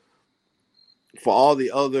 So for all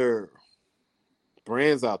the other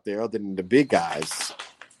brands out there, other than the big guys,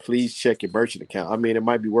 please check your merchant account. I mean, it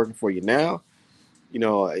might be working for you now.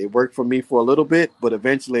 It worked for me for a little bit, but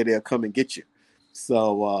eventually they'll come and get you.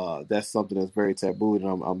 So that's something that's very taboo, and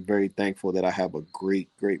I'm very thankful that I have a great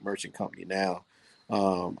merchant company now.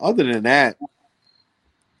 Other than that,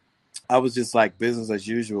 I was just business as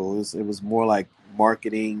usual. It was more like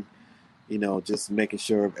marketing, just making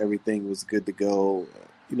sure everything was good to go.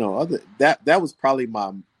 That was probably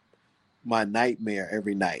my nightmare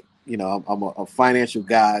every night. I'm a financial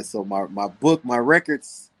guy, so my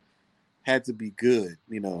records had to be good.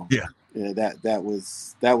 That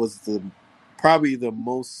was probably the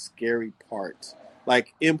most scary part.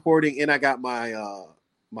 Importing, and I got my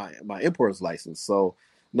my importer's license, so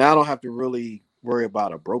now I don't have to really worry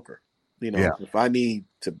about a broker. If I need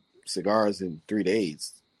cigars in 3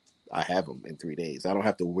 days, I have them in 3 days. I don't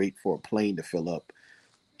have to wait for a plane to fill up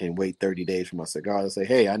and wait 30 days for my cigars and say,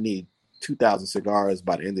 hey, I need 2,000 cigars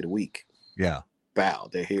by the end of the week. Yeah. Bow,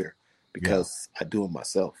 they're here because I do them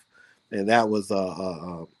myself. And that was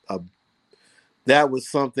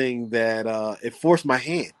something that it forced my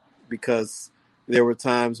hand, because there were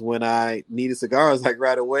times when I needed cigars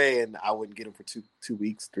right away and I wouldn't get them for 2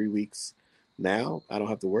 weeks, 3 weeks. Now I don't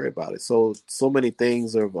have to worry about it. So many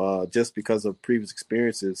things are just because of previous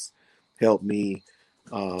experiences helped me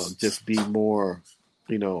just be more,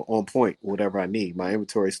 on point, whatever I need. My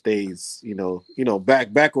inventory stays,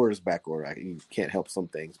 back order is back order. You can't help some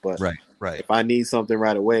things, but right. If I need something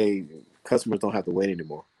right away, customers don't have to wait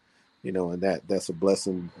anymore, and that's a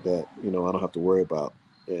blessing that, I don't have to worry about.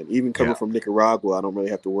 And even coming from Nicaragua, I don't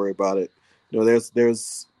really have to worry about it.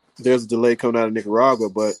 There's a delay coming out of Nicaragua,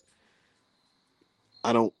 but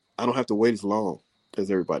I don't have to wait as long as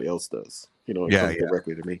everybody else does. It comes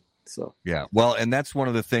directly to me. So well, and that's one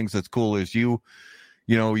of the things that's cool is you've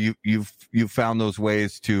found those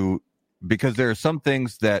ways to, because there are some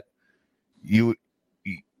things that you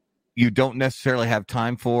don't necessarily have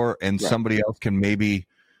time for, and somebody else can maybe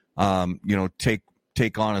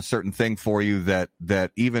take on a certain thing for you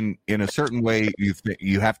that even in a certain way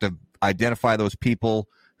you have to identify those people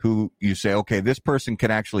who you say, okay, this person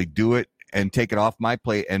can actually do it and take it off my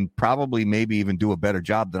plate and probably maybe even do a better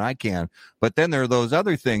job than I can. But then there are those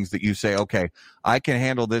other things that you say, okay, I can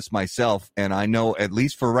handle this myself. And I know, at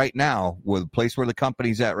least for right now, with the place where the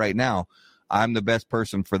company's at right now, I'm the best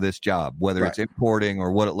person for this job, whether it's importing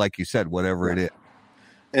or what, like you said, whatever it is.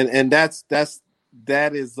 And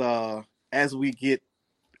that is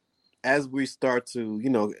as we start to, you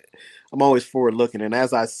know, I'm always forward looking, and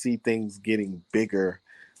as I see things getting bigger,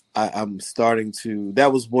 I'm starting to.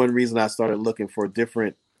 That was one reason I started looking for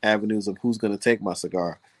different avenues of who's going to take my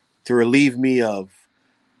cigar, to relieve me of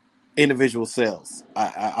individual sales.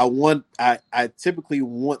 I typically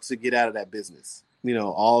want to get out of that business. You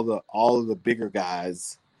know, all of the bigger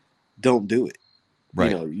guys don't do it.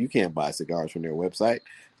 Right. You know, you can't buy cigars from their website.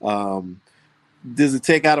 Does it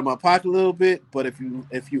take out of my pocket a little bit? But if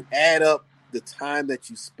you add up the time that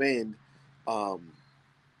you spend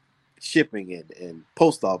shipping and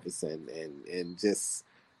post office and just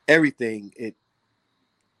everything, it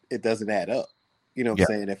doesn't add up. You know what I'm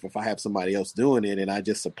saying? If I have somebody else doing it and I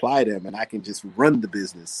just supply them and I can just run the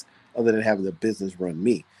business other than having the business run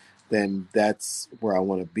me, then that's where I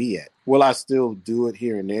want to be at. Will I still do it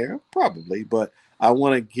here and there? Probably, but I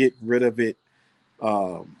want to get rid of it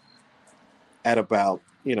at about,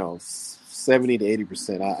 70 to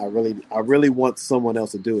 80%. I really want someone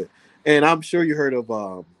else to do it. And I'm sure you heard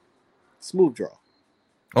of Smooth Draw.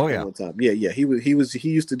 Oh yeah. One time. Yeah. He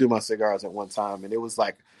used to do my cigars at one time, and it was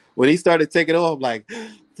like when he started taking off, I'm like,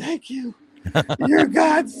 thank you. You're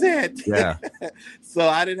godsend. Yeah. So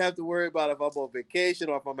I didn't have to worry about if I'm on vacation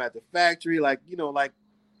or if I'm at the factory. Like 2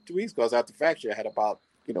 weeks ago, I was at the factory. I had about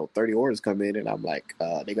 30 orders come in, and I'm like,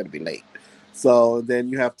 they're gonna be late. So then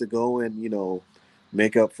you have to go and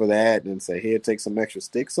make up for that and say, here, take some extra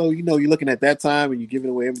sticks. So you're looking at that time and you're giving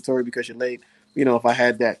away inventory because you're late. If I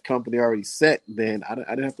had that company already set, then I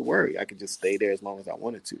didn't have to worry. I could just stay there as long as I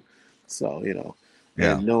wanted to. So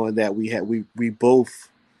and knowing that we both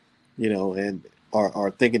and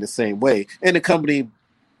are thinking the same way, and the company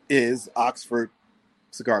is Oxford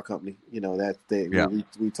Cigar Company. That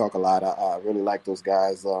we talk a lot. I really like those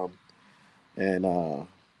guys, and I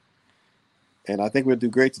think we'll do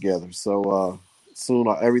great together. So soon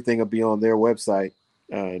everything will be on their website.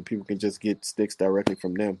 And people can just get sticks directly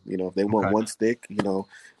from them. If they want one stick,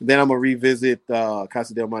 then I'm gonna revisit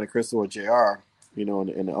Casa del Monte Cristo or JR,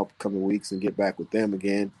 in the upcoming weeks and get back with them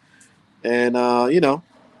again. And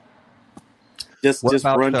just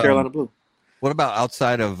run Carolina Blue. What about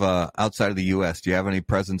outside of the U.S.? Do you have any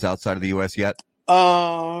presence outside of the U.S. yet?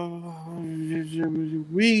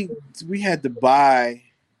 We had to buy.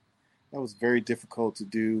 That was very difficult to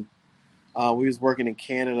do. We was working in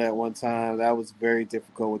Canada at one time. That was very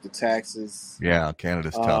difficult with the taxes. Yeah,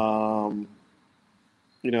 Canada's tough.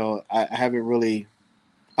 I haven't really.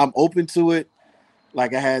 I'm open to it.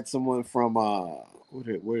 Like I had someone from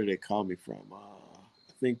where did they call me from?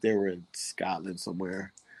 I think they were in Scotland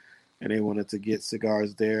somewhere, and they wanted to get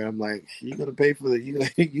cigars there. I'm like, you gonna pay for you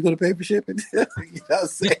gonna pay for shipping? You know what I'm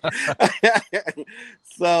saying?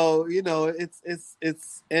 So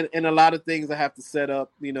it's and a lot of things I have to set up.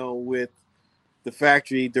 With the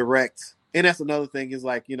factory direct, and that's another thing is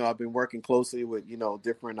like I've been working closely with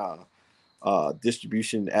different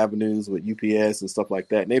distribution avenues with UPS and stuff like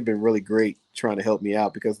that, and they've been really great trying to help me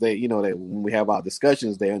out because they when we have our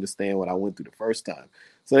discussions, they understand what I went through the first time.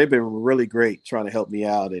 So they've been really great trying to help me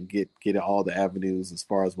out and get all the avenues as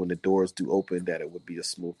far as when the doors do open, that it would be a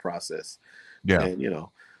smooth process. Yeah. And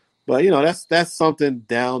but that's something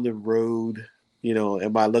down the road.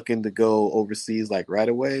 Am I looking to go overseas like right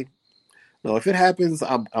away? No, if it happens,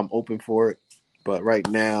 I'm open for it. But right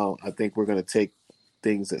now, I think we're going to take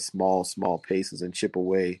things at small paces and chip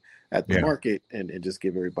away at the market and just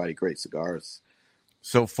give everybody great cigars.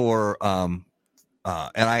 So for and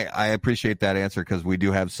I appreciate that answer because we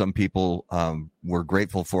do have some people. We're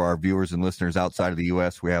grateful for our viewers and listeners outside of the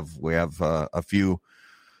U.S. We have a few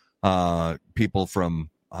people from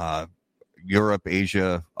Europe,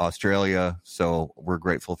 Asia, Australia. So we're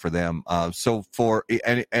grateful for them. So for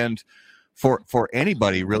for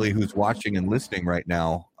anybody really who's watching and listening right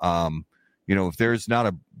now, if there's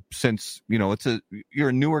not you're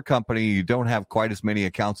a newer company, you don't have quite as many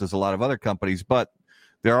accounts as a lot of other companies, but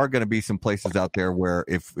there are going to be some places out there where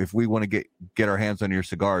if we want to get our hands on your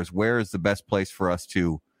cigars, where is the best place for us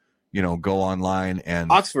to, go online?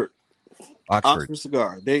 And Oxford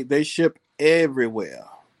Cigar. They ship everywhere.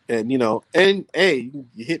 And and hey,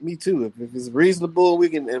 you hit me too. If it's reasonable,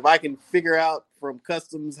 if I can figure out from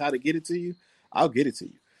customs how to get it to you, I'll get it to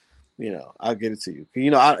you. I'll get it to you.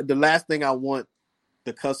 The last thing I want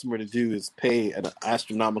the customer to do is pay an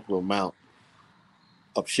astronomical amount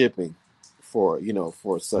of shipping for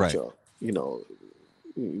such Right. a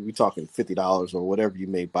we're talking $50 or whatever you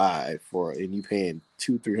may buy for, and you paying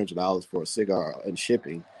 $200-$300 for a cigar and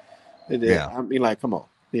shipping. Yeah. I mean, like, come on.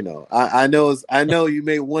 I know you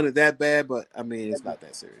may want it that bad, but I mean, it's not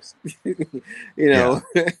that serious.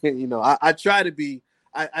 I try to be.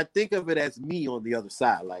 I think of it as me on the other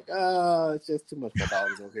side, like, it's just too much. My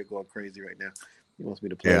dog is over here going crazy right now. He wants me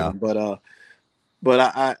to play him, but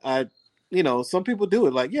I some people do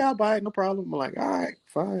it. Like, yeah, I'll buy it, no problem. I'm like, all right,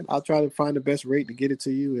 fine. I'll try to find the best rate to get it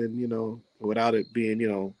to you, and without it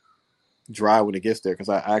being dry when it gets there, because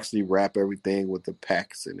I actually wrap everything with the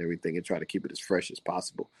packs and everything and try to keep it as fresh as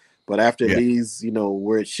possible. But after it leaves,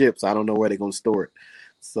 where it ships, I don't know where they're going to store it,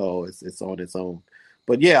 so it's on its own.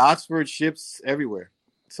 But yeah, Oxford ships everywhere,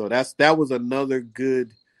 so that was another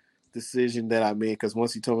good decision that I made, because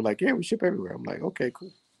once he told me, like, yeah, we ship everywhere, I'm like, okay,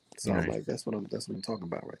 cool. So I'm like, that's what I'm talking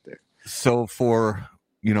about right there. So for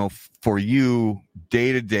you,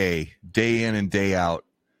 day to day, day in and day out,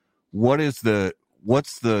 what's the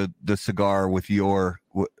cigar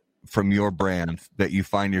from your brand that you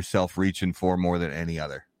find yourself reaching for more than any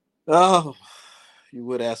other? Oh, you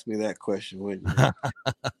would ask me that question, wouldn't you?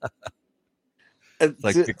 It's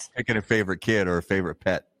like picking a favorite kid or a favorite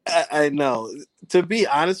pet. I know. To be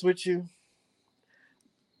honest with you,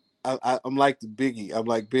 I'm like the Biggie. I'm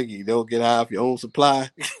like Biggie. Don't get high off your own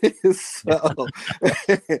supply.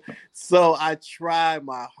 So I try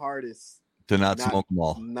my hardest to not smoke them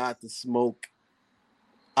all. Not to smoke.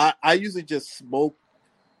 I usually just smoke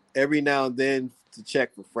every now and then to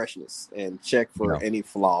check for freshness and check for any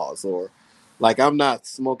flaws, or like, I'm not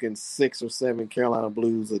smoking 6 or 7 Carolina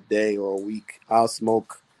Blues a day or a week. I'll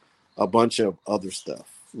smoke a bunch of other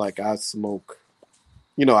stuff. Like, I smoke,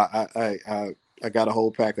 I got a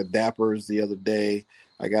whole pack of Dappers the other day.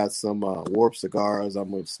 I got some Warp cigars.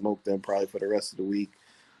 I'm going to smoke them probably for the rest of the week.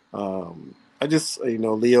 I just,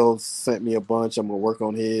 Leo sent me a bunch. I'm going to work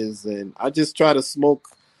on his, and I just try to smoke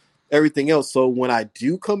everything else. So when I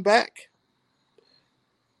do come back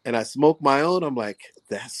and I smoke my own, I'm like,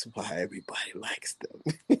 that's why everybody likes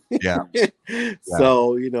them. Yeah.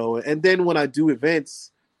 So, and then when I do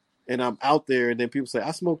events and I'm out there and then people say,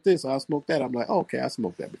 I smoked this, I smoked that. I'm like, oh, okay, I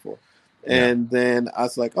smoked that before. And then I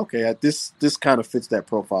was like, okay, this kind of fits that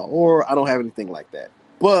profile, or I don't have anything like that,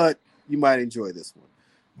 but you might enjoy this one.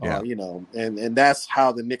 And that's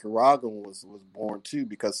how the Nicaraguan was born too,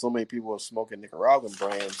 because so many people were smoking Nicaraguan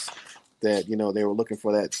brands that, they were looking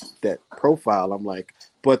for that profile. I'm like,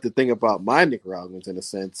 but the thing about my Nicaraguans, in a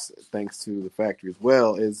sense, thanks to the factory as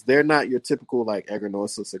well, is they're not your typical like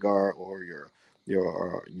Agranosa cigar or your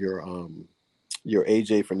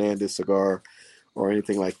AJ Fernandez cigar or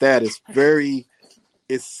anything like that.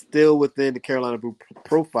 It's still within the Carolina Brew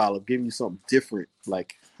profile of giving you something different.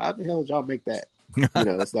 Like, how the hell did y'all make that?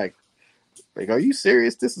 It's like, are you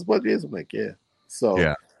serious? This is what it is? I'm like, yeah. So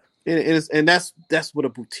yeah. It is, and that's what a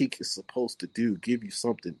boutique is supposed to do, give you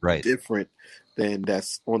something different than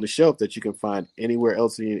that's on the shelf that you can find anywhere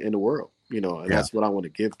else in the world. And that's what I want to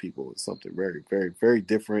give people, is something very, very, very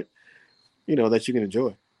different, that you can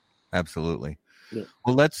enjoy. Absolutely. Yeah.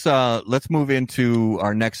 Well, let's move into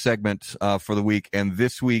our next segment for the week. And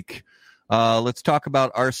this week, let's talk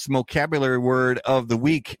about our Smokabulary word of the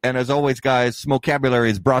week. And as always, guys,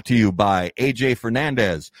 Smokabulary is brought to you by AJ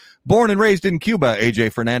Fernandez. Born and raised in Cuba,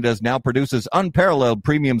 AJ Fernandez now produces unparalleled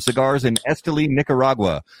premium cigars in Esteli,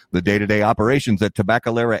 Nicaragua. The day-to-day operations at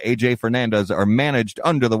Tabacalera AJ Fernandez are managed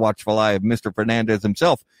under the watchful eye of Mr. Fernandez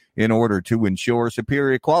himself in order to ensure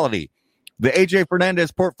superior quality. The AJ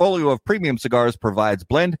Fernandez portfolio of premium cigars provides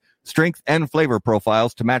blend, strength, and flavor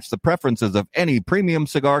profiles to match the preferences of any premium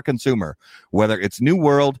cigar consumer. Whether it's New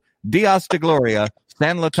World, Dias de Gloria,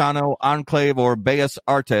 San Latano, Enclave, or Bellas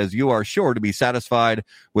Artes, you are sure to be satisfied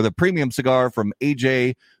with a premium cigar from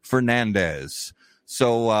AJ Fernandez.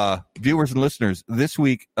 So, viewers and listeners, this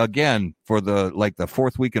week, again, for the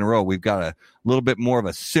fourth week in a row, we've got a little bit more of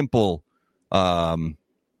a simple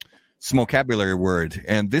Smokabulary word,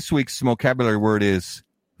 and this week's Smokabulary word is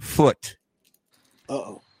foot.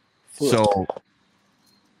 Foot. So,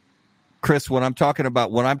 Chris, when I'm talking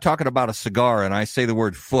about a cigar and I say the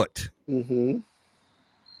word foot, and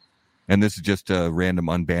this is just a random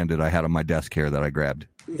unbanded I had on my desk here that I grabbed.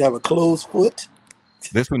 You have a closed foot?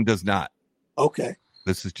 This one does not. Okay.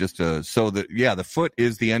 This is just the foot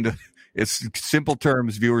is the end of. It's simple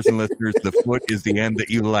terms, viewers and listeners. The foot is the end that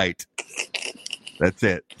you light. That's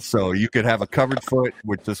it. So you could have a covered foot,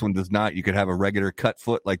 which this one does not. You could have a regular cut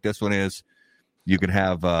foot like this one is. You can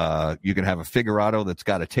have a figurado that's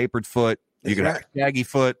got a tapered foot. You can have a shaggy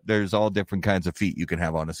foot. There's all different kinds of feet you can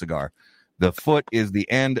have on a cigar. The foot is the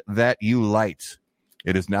end that you light.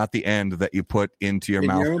 It is not the end that you put into your In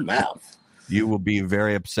mouth. your mouth. You will be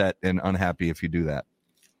very upset and unhappy if you do that.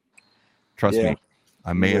 Trust Yeah. me,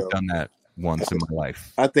 I may You have will. done that once in my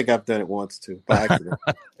life. I think I've done it once too, by accident.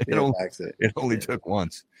 It only took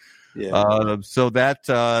once. Yeah. So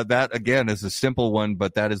that again is a simple one,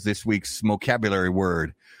 but that is this week's vocabulary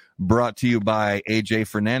word, brought to you by AJ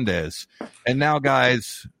Fernandez. And now,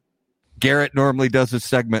 guys, Garrett normally does this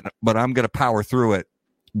segment, but I'm going to power through it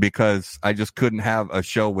because I just couldn't have a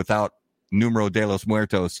show without Numero de los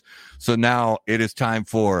Muertos. So now it is time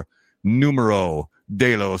for Numero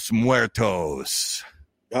de los Muertos.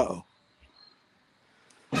 Uh-oh.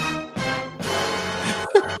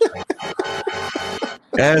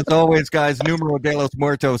 As always, guys, Numero de los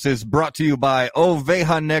Muertos is brought to you by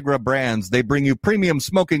Oveja Negra Brands. They bring you premium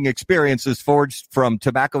smoking experiences forged from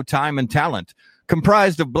tobacco, time, and talent.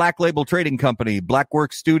 Comprised of Black Label Trading Company,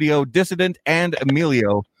 Blackwork Studio, Dissident, and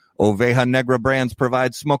Emilio, Oveja Negra Brands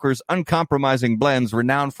provides smokers uncompromising blends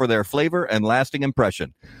renowned for their flavor and lasting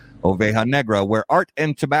impression. Oveja Negra, where art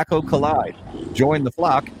and tobacco collide. Join the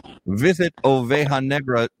flock. Visit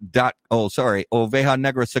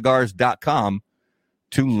ovejanegracigars.com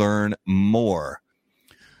to learn more.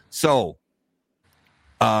 So,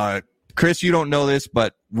 Chris, you don't know this,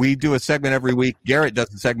 but we do a segment every week. Garrett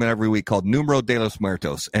does a segment every week called Numero de los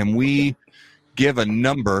Muertos, and we give a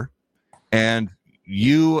number, and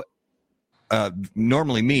you,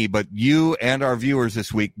 normally me, but you and our viewers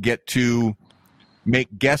this week get to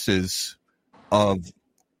make guesses of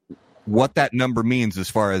what that number means as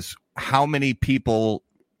far as how many people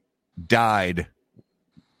died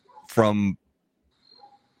from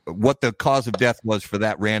what the cause of death was for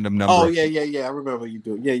that random number. Oh, yeah. I remember you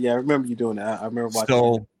doing. Yeah. I remember you doing that. I remember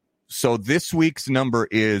watching. So this week's number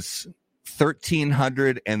is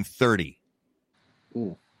 1,330,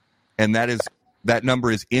 and that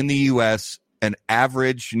number is in the U.S. An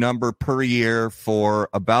average number per year for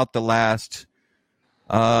about the last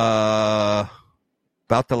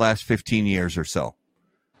 15 years or so.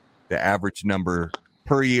 The average number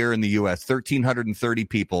per year in the U.S. 1,330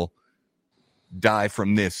 people die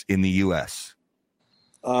from this in the U.S.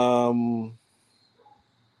 I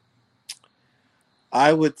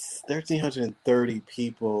would 1,330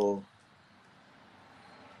 people.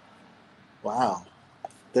 Wow,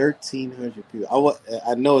 1,300 people.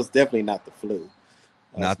 I know it's definitely not the flu.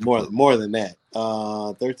 Not the more flu. more than that.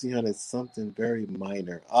 1,300 something very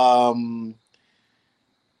minor.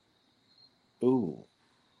 Ooh.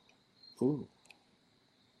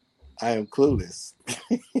 I am clueless.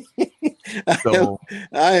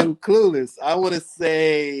 I am clueless. I want to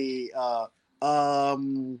say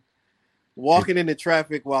walking into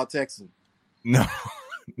traffic while texting. No,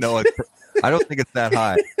 I don't think it's that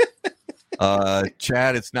high.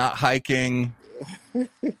 Chad, it's not hiking.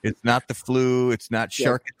 It's not the flu. It's not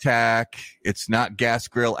shark attack. It's not gas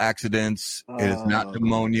grill accidents. It is not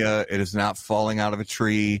pneumonia. It is not falling out of a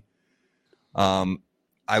tree.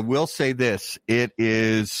 I will say this. It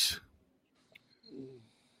is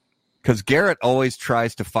because Garrett always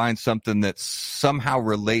tries to find something that somehow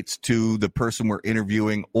relates to the person we're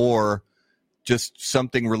interviewing or just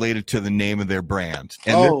something related to the name of their brand.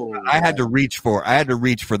 And I had to reach for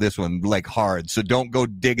this one like hard. So don't go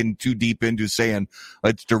digging too deep into saying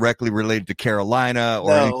it's directly related to Carolina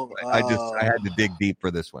or anything. I had to dig deep for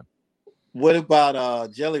this one. What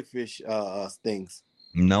about jellyfish stings?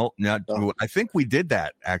 No, not. I think we did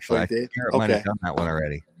that actually. I think Garrett might have done that one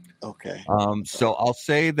already. Okay. So I'll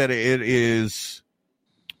say that it is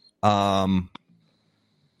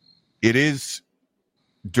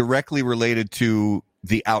directly related to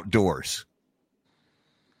the outdoors.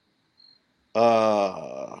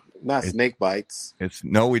 Not snake bites.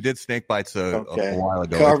 We did snake bites a while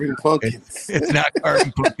ago. Carving pumpkins. It's not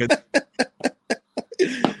carving pumpkins.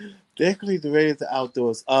 Definitely related to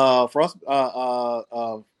outdoors. Frost.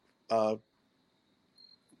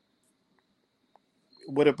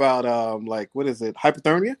 What about what is it?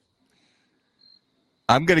 Hypothermia?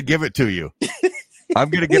 I'm gonna give it to you.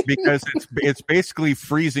 Because it's basically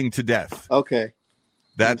freezing to death. Okay.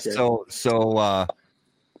 So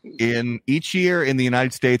in each year in the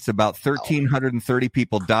United States, about 1,330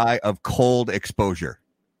 people die of cold exposure.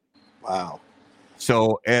 Wow.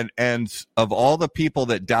 So and of all the people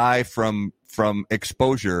that die from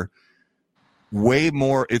exposure, way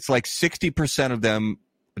more. It's like 60% of them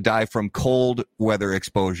die from cold weather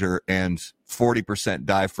exposure, and 40%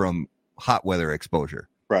 die from hot weather exposure.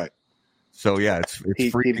 Right. So yeah, it's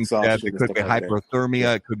freezing to death. It could be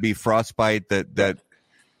hypothermia. It could be frostbite that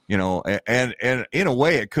and in a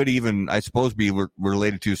way, it could even, I suppose, be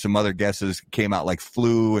related to some other guesses came out like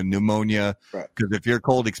flu and pneumonia. Because if your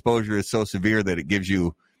cold exposure is so severe that it gives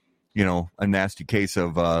you, a nasty case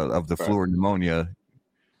of the flu or pneumonia,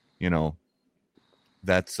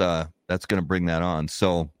 that's going to bring that on.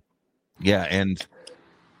 So, yeah, and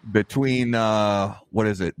between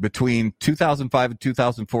between 2005 and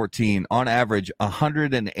 2014, on average,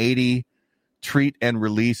 180 treat and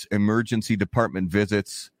release emergency department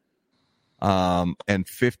visits. And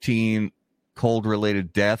 15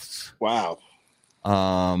 cold-related deaths. Wow.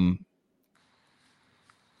 And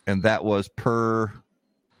that was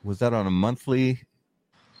was that on a monthly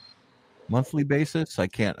basis? I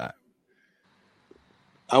can't.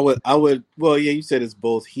 I would. Well, yeah, you said it's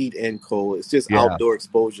both heat and cold. It's just outdoor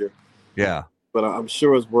exposure. Yeah. But I'm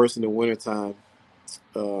sure it's worse in the wintertime.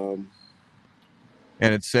 And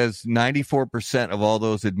it says 94% of all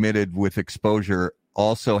those admitted with exposure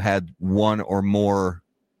also had one or more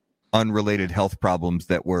unrelated health problems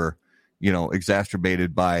that were,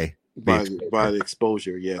 exacerbated by the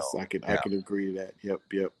exposure. Yes, I can agree to that. Yep.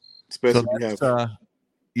 Especially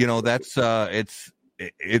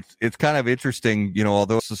it's kind of interesting,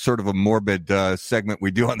 although it's sort of a morbid segment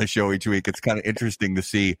we do on the show each week. It's kind of interesting to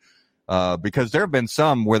see because there have been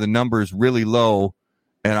some where the number is really low,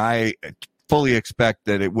 and I fully expect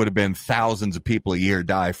that it would have been thousands of people a year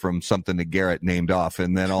die from something that Garrett named off,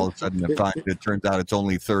 and then all of a sudden it turns out it's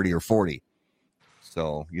only 30 or 40.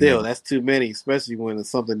 So that's too many, especially when it's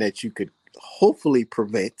something that you could hopefully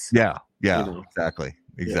prevent. Yeah, exactly.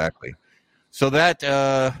 Yeah. So that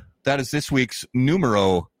is this week's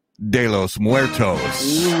Numero de los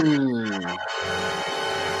Muertos. I'm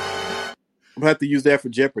gonna have to use that for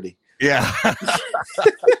Jeopardy. Yeah.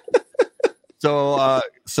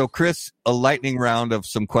 So Chris, a lightning round of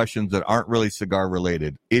some questions that aren't really cigar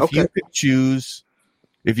related. If you could choose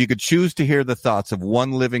to hear the thoughts of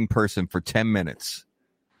one living person for 10 minutes,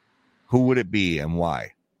 who would it be and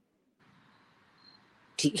why?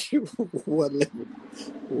 one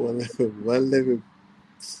living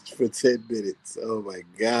for 10 minutes. Oh my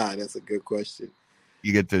God, that's a good question.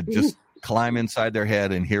 You get to just climb inside their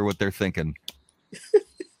head and hear what they're thinking.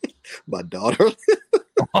 My daughter.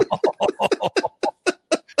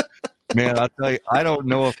 Man, I'll tell you, I don't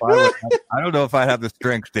know if I'd have the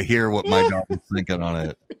strength to hear what my daughter's thinking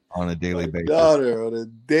on a daily basis. Daughter on a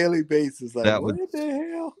daily basis, like what the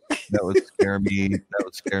hell? That would scare me. That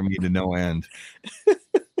would scare me to no end.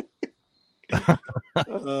 I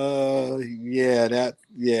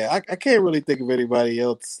can't really think of anybody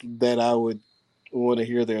else that I would want to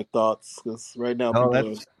hear their thoughts, because right now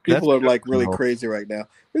people are like really crazy right now.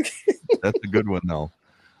 That's a good one though.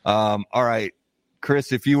 All right,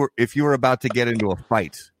 Chris, if you were about to get into a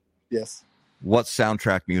fight, yes, what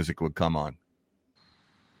soundtrack music would come on?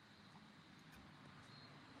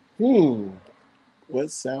 What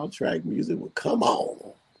soundtrack music would come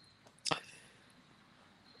on?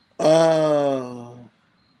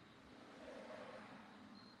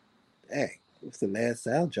 Hey, what's the last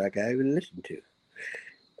soundtrack I even listened to?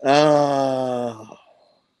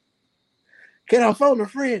 Can I phone a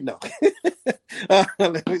friend? No.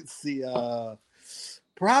 Let me see.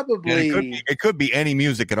 Probably. It could be any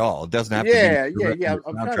music at all. It doesn't have to be. Yeah.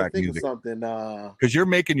 I'm trying to think of something. Because you're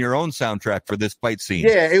making your own soundtrack for this fight scene.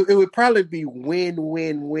 Yeah, it would probably be "Win,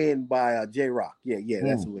 Win, Win" by J Rock. Yeah,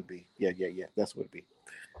 that's what it would be. Yeah, that's what it would be.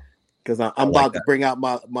 Because I'm about to bring out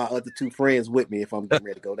my other two friends with me if I'm getting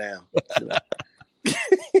ready to go down.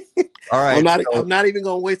 All right. I'm not even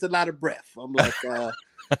going to waste a lot of breath. I'm like,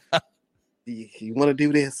 you want to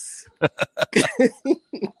do this?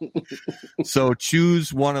 So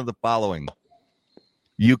choose one of the following.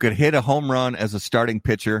 You could hit a home run as a starting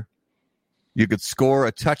pitcher. You could score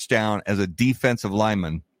a touchdown as a defensive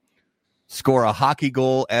lineman, score a hockey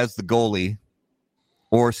goal as the goalie,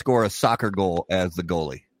 or score a soccer goal as the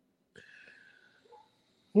goalie.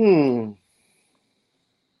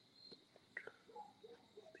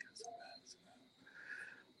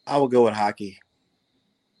 I would go with hockey.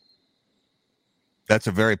 That's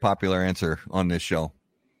a very popular answer on this show.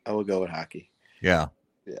 I would go with hockey. Yeah.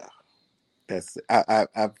 That's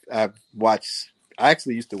I've watched. I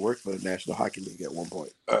actually used to work for the National Hockey League at one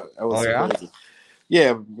point. Crazy.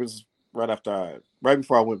 Yeah, it was right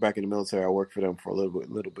before I went back in the military. I worked for them for a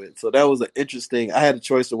little bit. So that was an interesting. I had a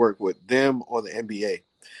choice to work with them or the NBA,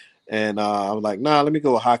 and I was like, nah, let me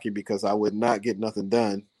go with hockey because I would not get nothing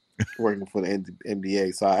done working for the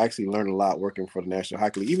NBA. So I actually learned a lot working for the National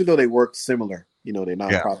Hockey League, even though they work similar. They're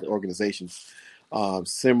nonprofit organizations.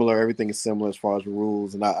 Similar, everything is similar as far as the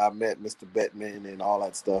rules. And I met Mr. Bettman and all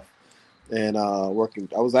that stuff. and working.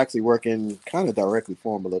 I was actually working kind of directly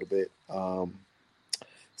for him a little bit.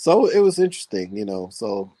 So it was interesting, you know.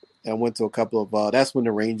 So I went to a couple of. That's when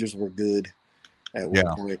the Rangers were good at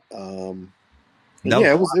one point.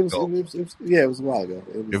 Yeah, it was a while ago.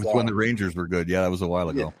 It was when the Rangers were good. Yeah, that was a while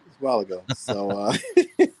ago. Yeah, it was a while ago. So,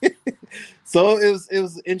 so it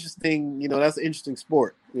was interesting. You know, that's an interesting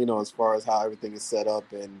sport. You know, as far as how everything is set up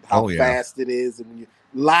and how fast it is, and when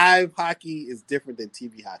live hockey is different than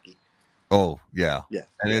TV hockey. Oh yeah, yeah,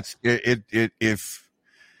 and it's if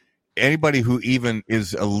anybody who even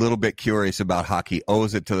is a little bit curious about hockey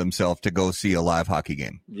owes it to themselves to go see a live hockey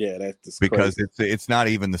game. Yeah, that's because crazy. it's not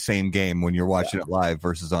even the same game when you're watching it live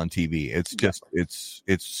versus on TV. It's just it's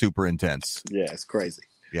super intense. Yeah, it's crazy.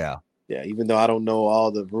 Yeah. Yeah, even though I don't know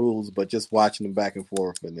all the rules, but just watching them back and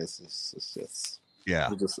forth, and it's just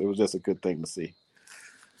it was just a good thing to see.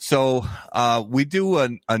 So we do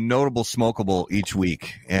a notable smokable each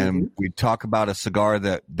week, and we talk about a cigar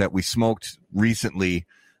that we smoked recently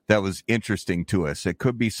that was interesting to us. It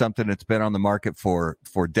could be something that's been on the market for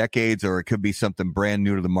decades, or it could be something brand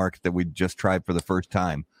new to the market that we just tried for the first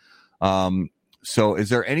time. So is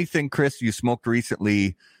there anything, Chris, you smoked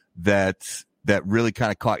recently that really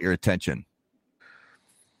kind of caught your attention?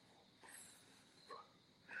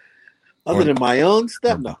 Other than my own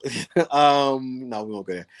stuff? No. No, we won't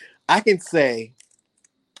go there. I can say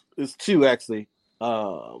there's two, actually.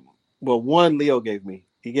 Well, one Leo gave me.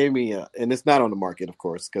 He gave me, and it's not on the market, of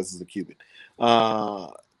course, because it's a Cuban.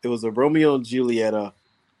 It was a Romeo and Julieta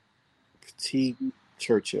Petite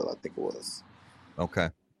Churchill, I think it was.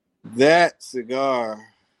 Okay. That cigar,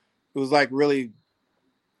 it was like really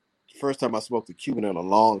first time I smoked a Cuban in a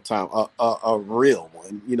long time, a real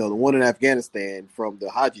one. You know, the one in Afghanistan from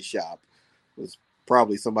the Haji shop was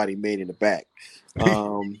probably somebody made in the back.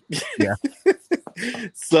 Yeah.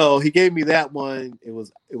 So he gave me that one. It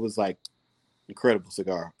was like incredible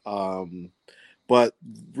cigar. But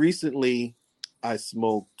recently I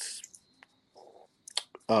smoked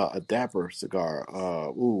a Dapper cigar.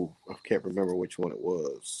 I can't remember which one it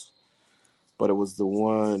was, but it was the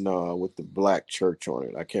one with the black church on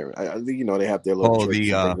it. I can't. You know, they have their little.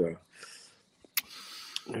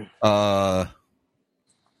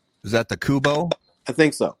 Is that the Kubo? I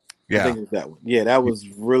think so. Yeah, I think it's that one. Yeah, that was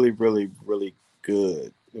really, really, really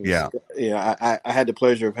good. I had the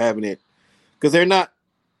pleasure of having it because they don't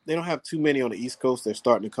have too many on the East Coast. They're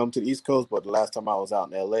starting to come to the East Coast, but the last time I was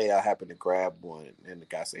out in LA, I happened to grab one, and the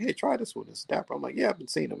guy said, "Hey, try this one. It's Dapper." I'm like, "Yeah, I've been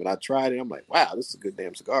seeing them," and I tried it. I'm like, "Wow, this is a good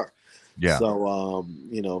damn cigar." Yeah. So,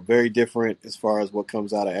 you know, very different as far as what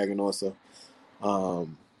comes out of Aganorsa.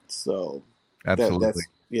 So absolutely,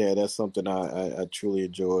 that's something I truly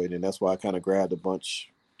enjoyed, and that's why I kind of grabbed a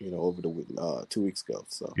bunch, you know, over the 2 weeks ago.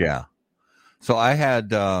 So yeah. So I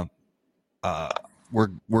had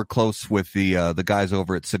we're close with the guys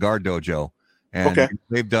over at Cigar Dojo, and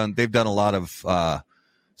they've done a lot of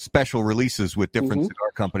special releases with different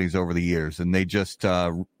cigar companies over the years, and they just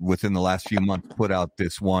within the last few months put out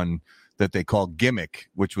this one that they call Gimmick,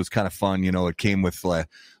 which was kind of fun. You know, it came with like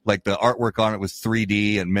the artwork on it was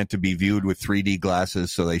 3D and meant to be viewed with 3D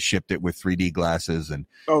glasses, so they shipped it with 3D glasses. And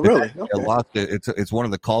really? It's one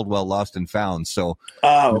of the Caldwell Lost and Found. So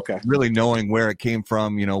really knowing where it came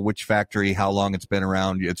from, you know, which factory, how long it's been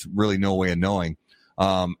around, it's really no way of knowing.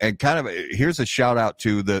 And kind of here's a shout out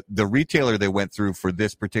to the retailer they went through for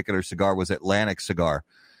this particular cigar was Atlantic Cigar,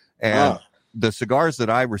 and the cigars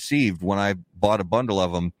that I received when I bought a bundle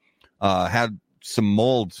of them had some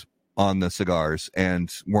molds on the cigars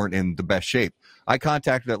and weren't in the best shape. I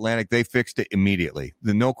contacted Atlantic. They fixed it immediately.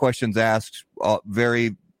 The no questions asked,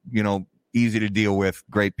 very, you know, easy to deal with,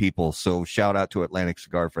 great people. So shout out to Atlantic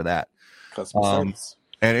Cigar for that. And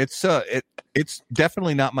it's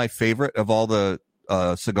definitely not my favorite of all the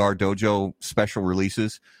Cigar Dojo special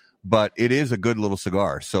releases, but it is a good little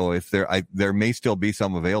cigar. So if there may still be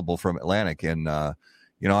some available from Atlantic, and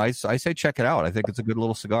you know, I say check it out. I think it's a good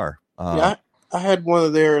little cigar. I had one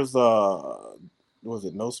of theirs. Was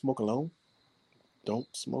it No Smoke Alone? Don't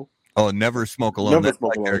smoke. Oh, never smoke alone. Never That's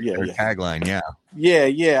smoke like alone. their tagline.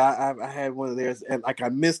 Yeah. I had one of theirs, and like I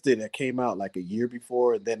missed it. It came out like a year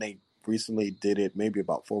before, and then they recently did it maybe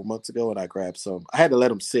about 4 months ago, and I grabbed some. I had to let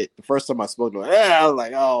them sit. The first time I smoked them, I was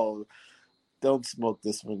like, "Oh, don't smoke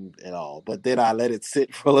this one at all." But then I let it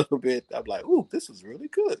sit for a little bit. I'm like, "Ooh, this is really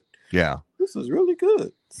good." Yeah, this is really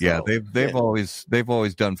good. So, yeah, they've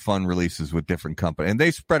always done fun releases with different companies, and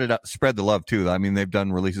they spread the love too. I mean, they've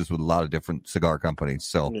done releases with a lot of different cigar companies.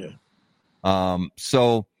 So,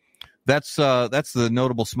 so that's the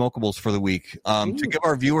notable smokables for the week. To give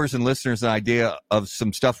our viewers and listeners an idea of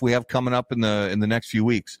some stuff we have coming up in the next few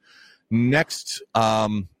weeks. Next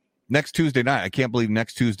next Tuesday night. I can't believe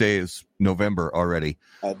next Tuesday is November already.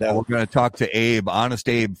 I know. We're going to talk to Abe, Honest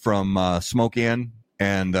Abe from Smoke Inn,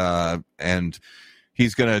 and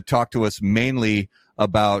he's going to talk to us mainly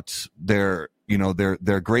about their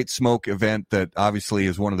great smoke event that obviously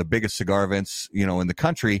is one of the biggest cigar events, in the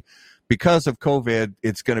country. Because of COVID,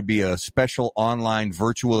 it's going to be a special online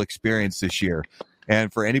virtual experience this year.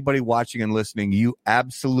 And for anybody watching and listening, you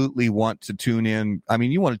absolutely want to tune in. I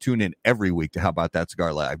mean, you want to tune in every week to How About That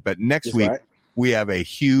Cigar Live. But next week, we have a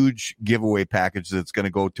huge giveaway package that's going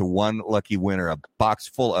to go to one lucky winner, a box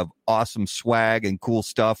full of awesome swag and cool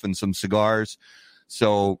stuff and some cigars.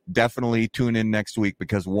 So definitely tune in next week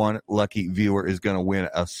because one lucky viewer is going to win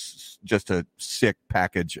just a sick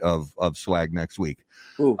package of swag next week.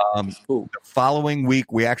 Ooh. The following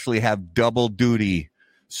week, we actually have double duty.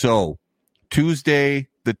 So Tuesday,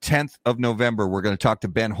 the 10th of November, we're going to talk to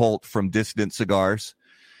Ben Holt from Dissident Cigars.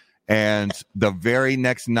 And the very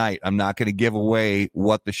next night, I'm not going to give away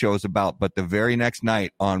what the show is about, but the very next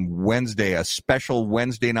night on Wednesday, a special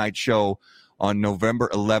Wednesday night show on November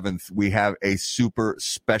 11th, we have a super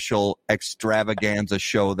special extravaganza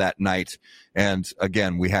show that night. And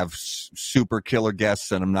again, we have super killer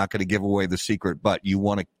guests, and I'm not going to give away the secret, but you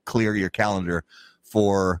want to clear your calendar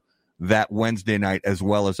for that Wednesday night as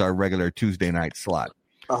well as our regular Tuesday night slot.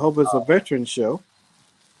 I hope it's a veteran show.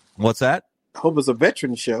 What's that? I hope it's a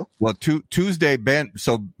veteran show. Well, Tuesday, Ben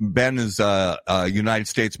is a United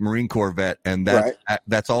States Marine Corps vet, and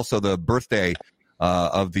that's also the birthday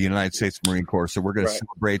of the United States Marine Corps. So we're going to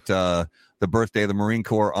celebrate the birthday of the Marine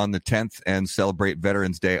Corps on the 10th and celebrate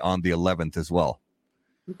Veterans Day on the 11th as well.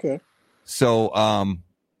 Okay. So,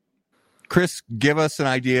 Chris, give us an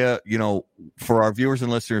idea, for our viewers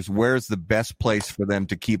and listeners, where's the best place for them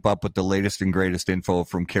to keep up with the latest and greatest info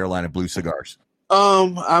from Carolina Blue Cigars?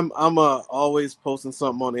 I'm always posting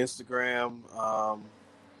something on Instagram.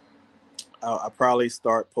 I'll probably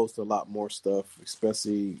start posting a lot more stuff,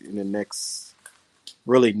 especially in the next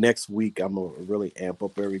week. I'm gonna really amp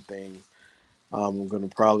up everything. I'm gonna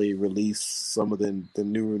probably release some of the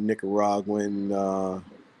new Nicaraguan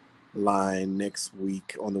line next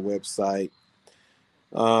week on the website.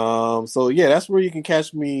 So yeah, that's where you can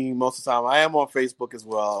catch me most of the time. I am on Facebook as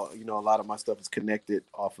well. A lot of my stuff is connected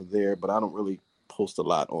off of there, but I don't really post a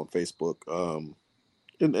lot on Facebook.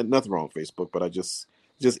 And nothing wrong with Facebook, but just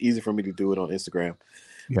easy for me to do it on Instagram.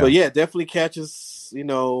 Yeah. But yeah, definitely catch us,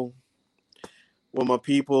 with my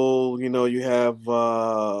people. You have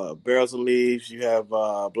Barrels and Leaves, you have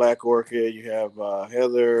Black Orchid, you have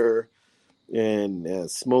Heather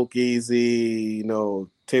and Smoke Easy,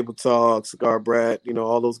 Table Talk, Cigar Brat,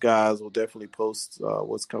 all those guys will definitely post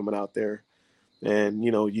what's coming out there. And,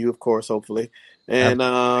 you, of course, hopefully. And,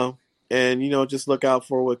 just look out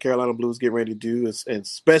for what Carolina Blues get ready to do, and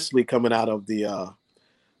especially coming out of the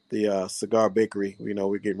Cigar Bakery.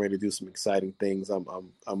 We're getting ready to do some exciting things.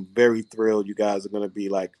 I'm very thrilled. You guys are going to be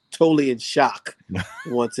like totally in shock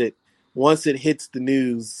once it hits the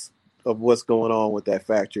news of what's going on with that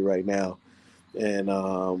factory right now.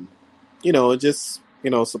 And, just,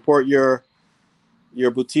 support your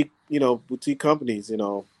boutique, boutique companies.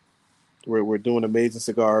 We're doing amazing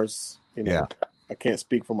cigars. Yeah. I can't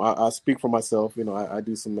speak I speak for myself. I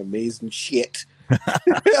do some amazing shit.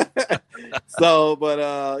 So,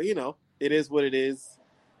 but it is what it is.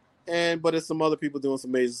 But it's some other people doing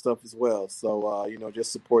some amazing stuff as well. So,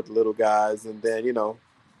 just support the little guys, and then,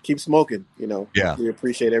 keep smoking, Yeah. We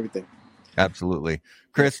appreciate everything. Absolutely.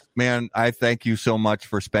 Chris, man, I thank you so much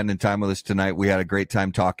for spending time with us tonight. We had a great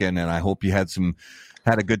time talking, and I hope you had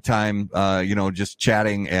a good time, just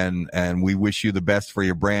chatting, and we wish you the best for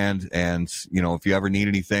your brand. And, if you ever need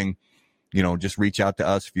anything, just reach out to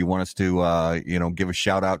us if you want us to, give a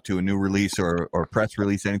shout out to a new release or press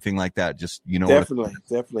release, anything like that. Just,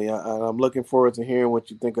 Definitely. I'm looking forward to hearing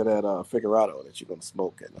what you think of that Figurado that you're going to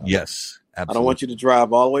smoke. And, yes, absolutely. I don't want you to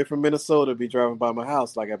drive all the way from Minnesota to be driving by my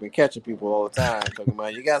house like I've been catching people all the time. Talking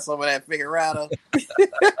about, you got some of that Figurado?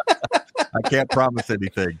 I can't promise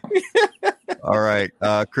anything. All right.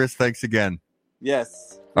 Chris, thanks again.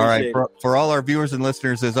 Yes. All right. For all our viewers and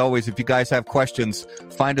listeners, as always, if you guys have questions,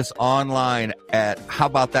 find us online at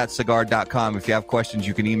howaboutthatcigar.com. If you have questions,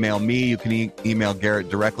 you can email me. You can email Garrett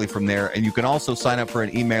directly from there. And you can also sign up for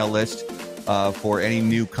an email list for any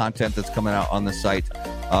new content that's coming out on the site.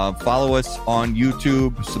 Follow us on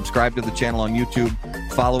YouTube. Subscribe to the channel on YouTube.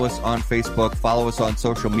 Follow us on Facebook. Follow us on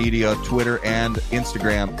social media, Twitter and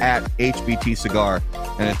Instagram at HBT Cigar.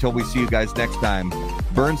 And until we see you guys next time,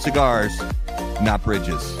 burn cigars, not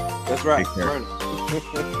bridges. That's right. Take care.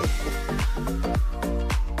 Burn.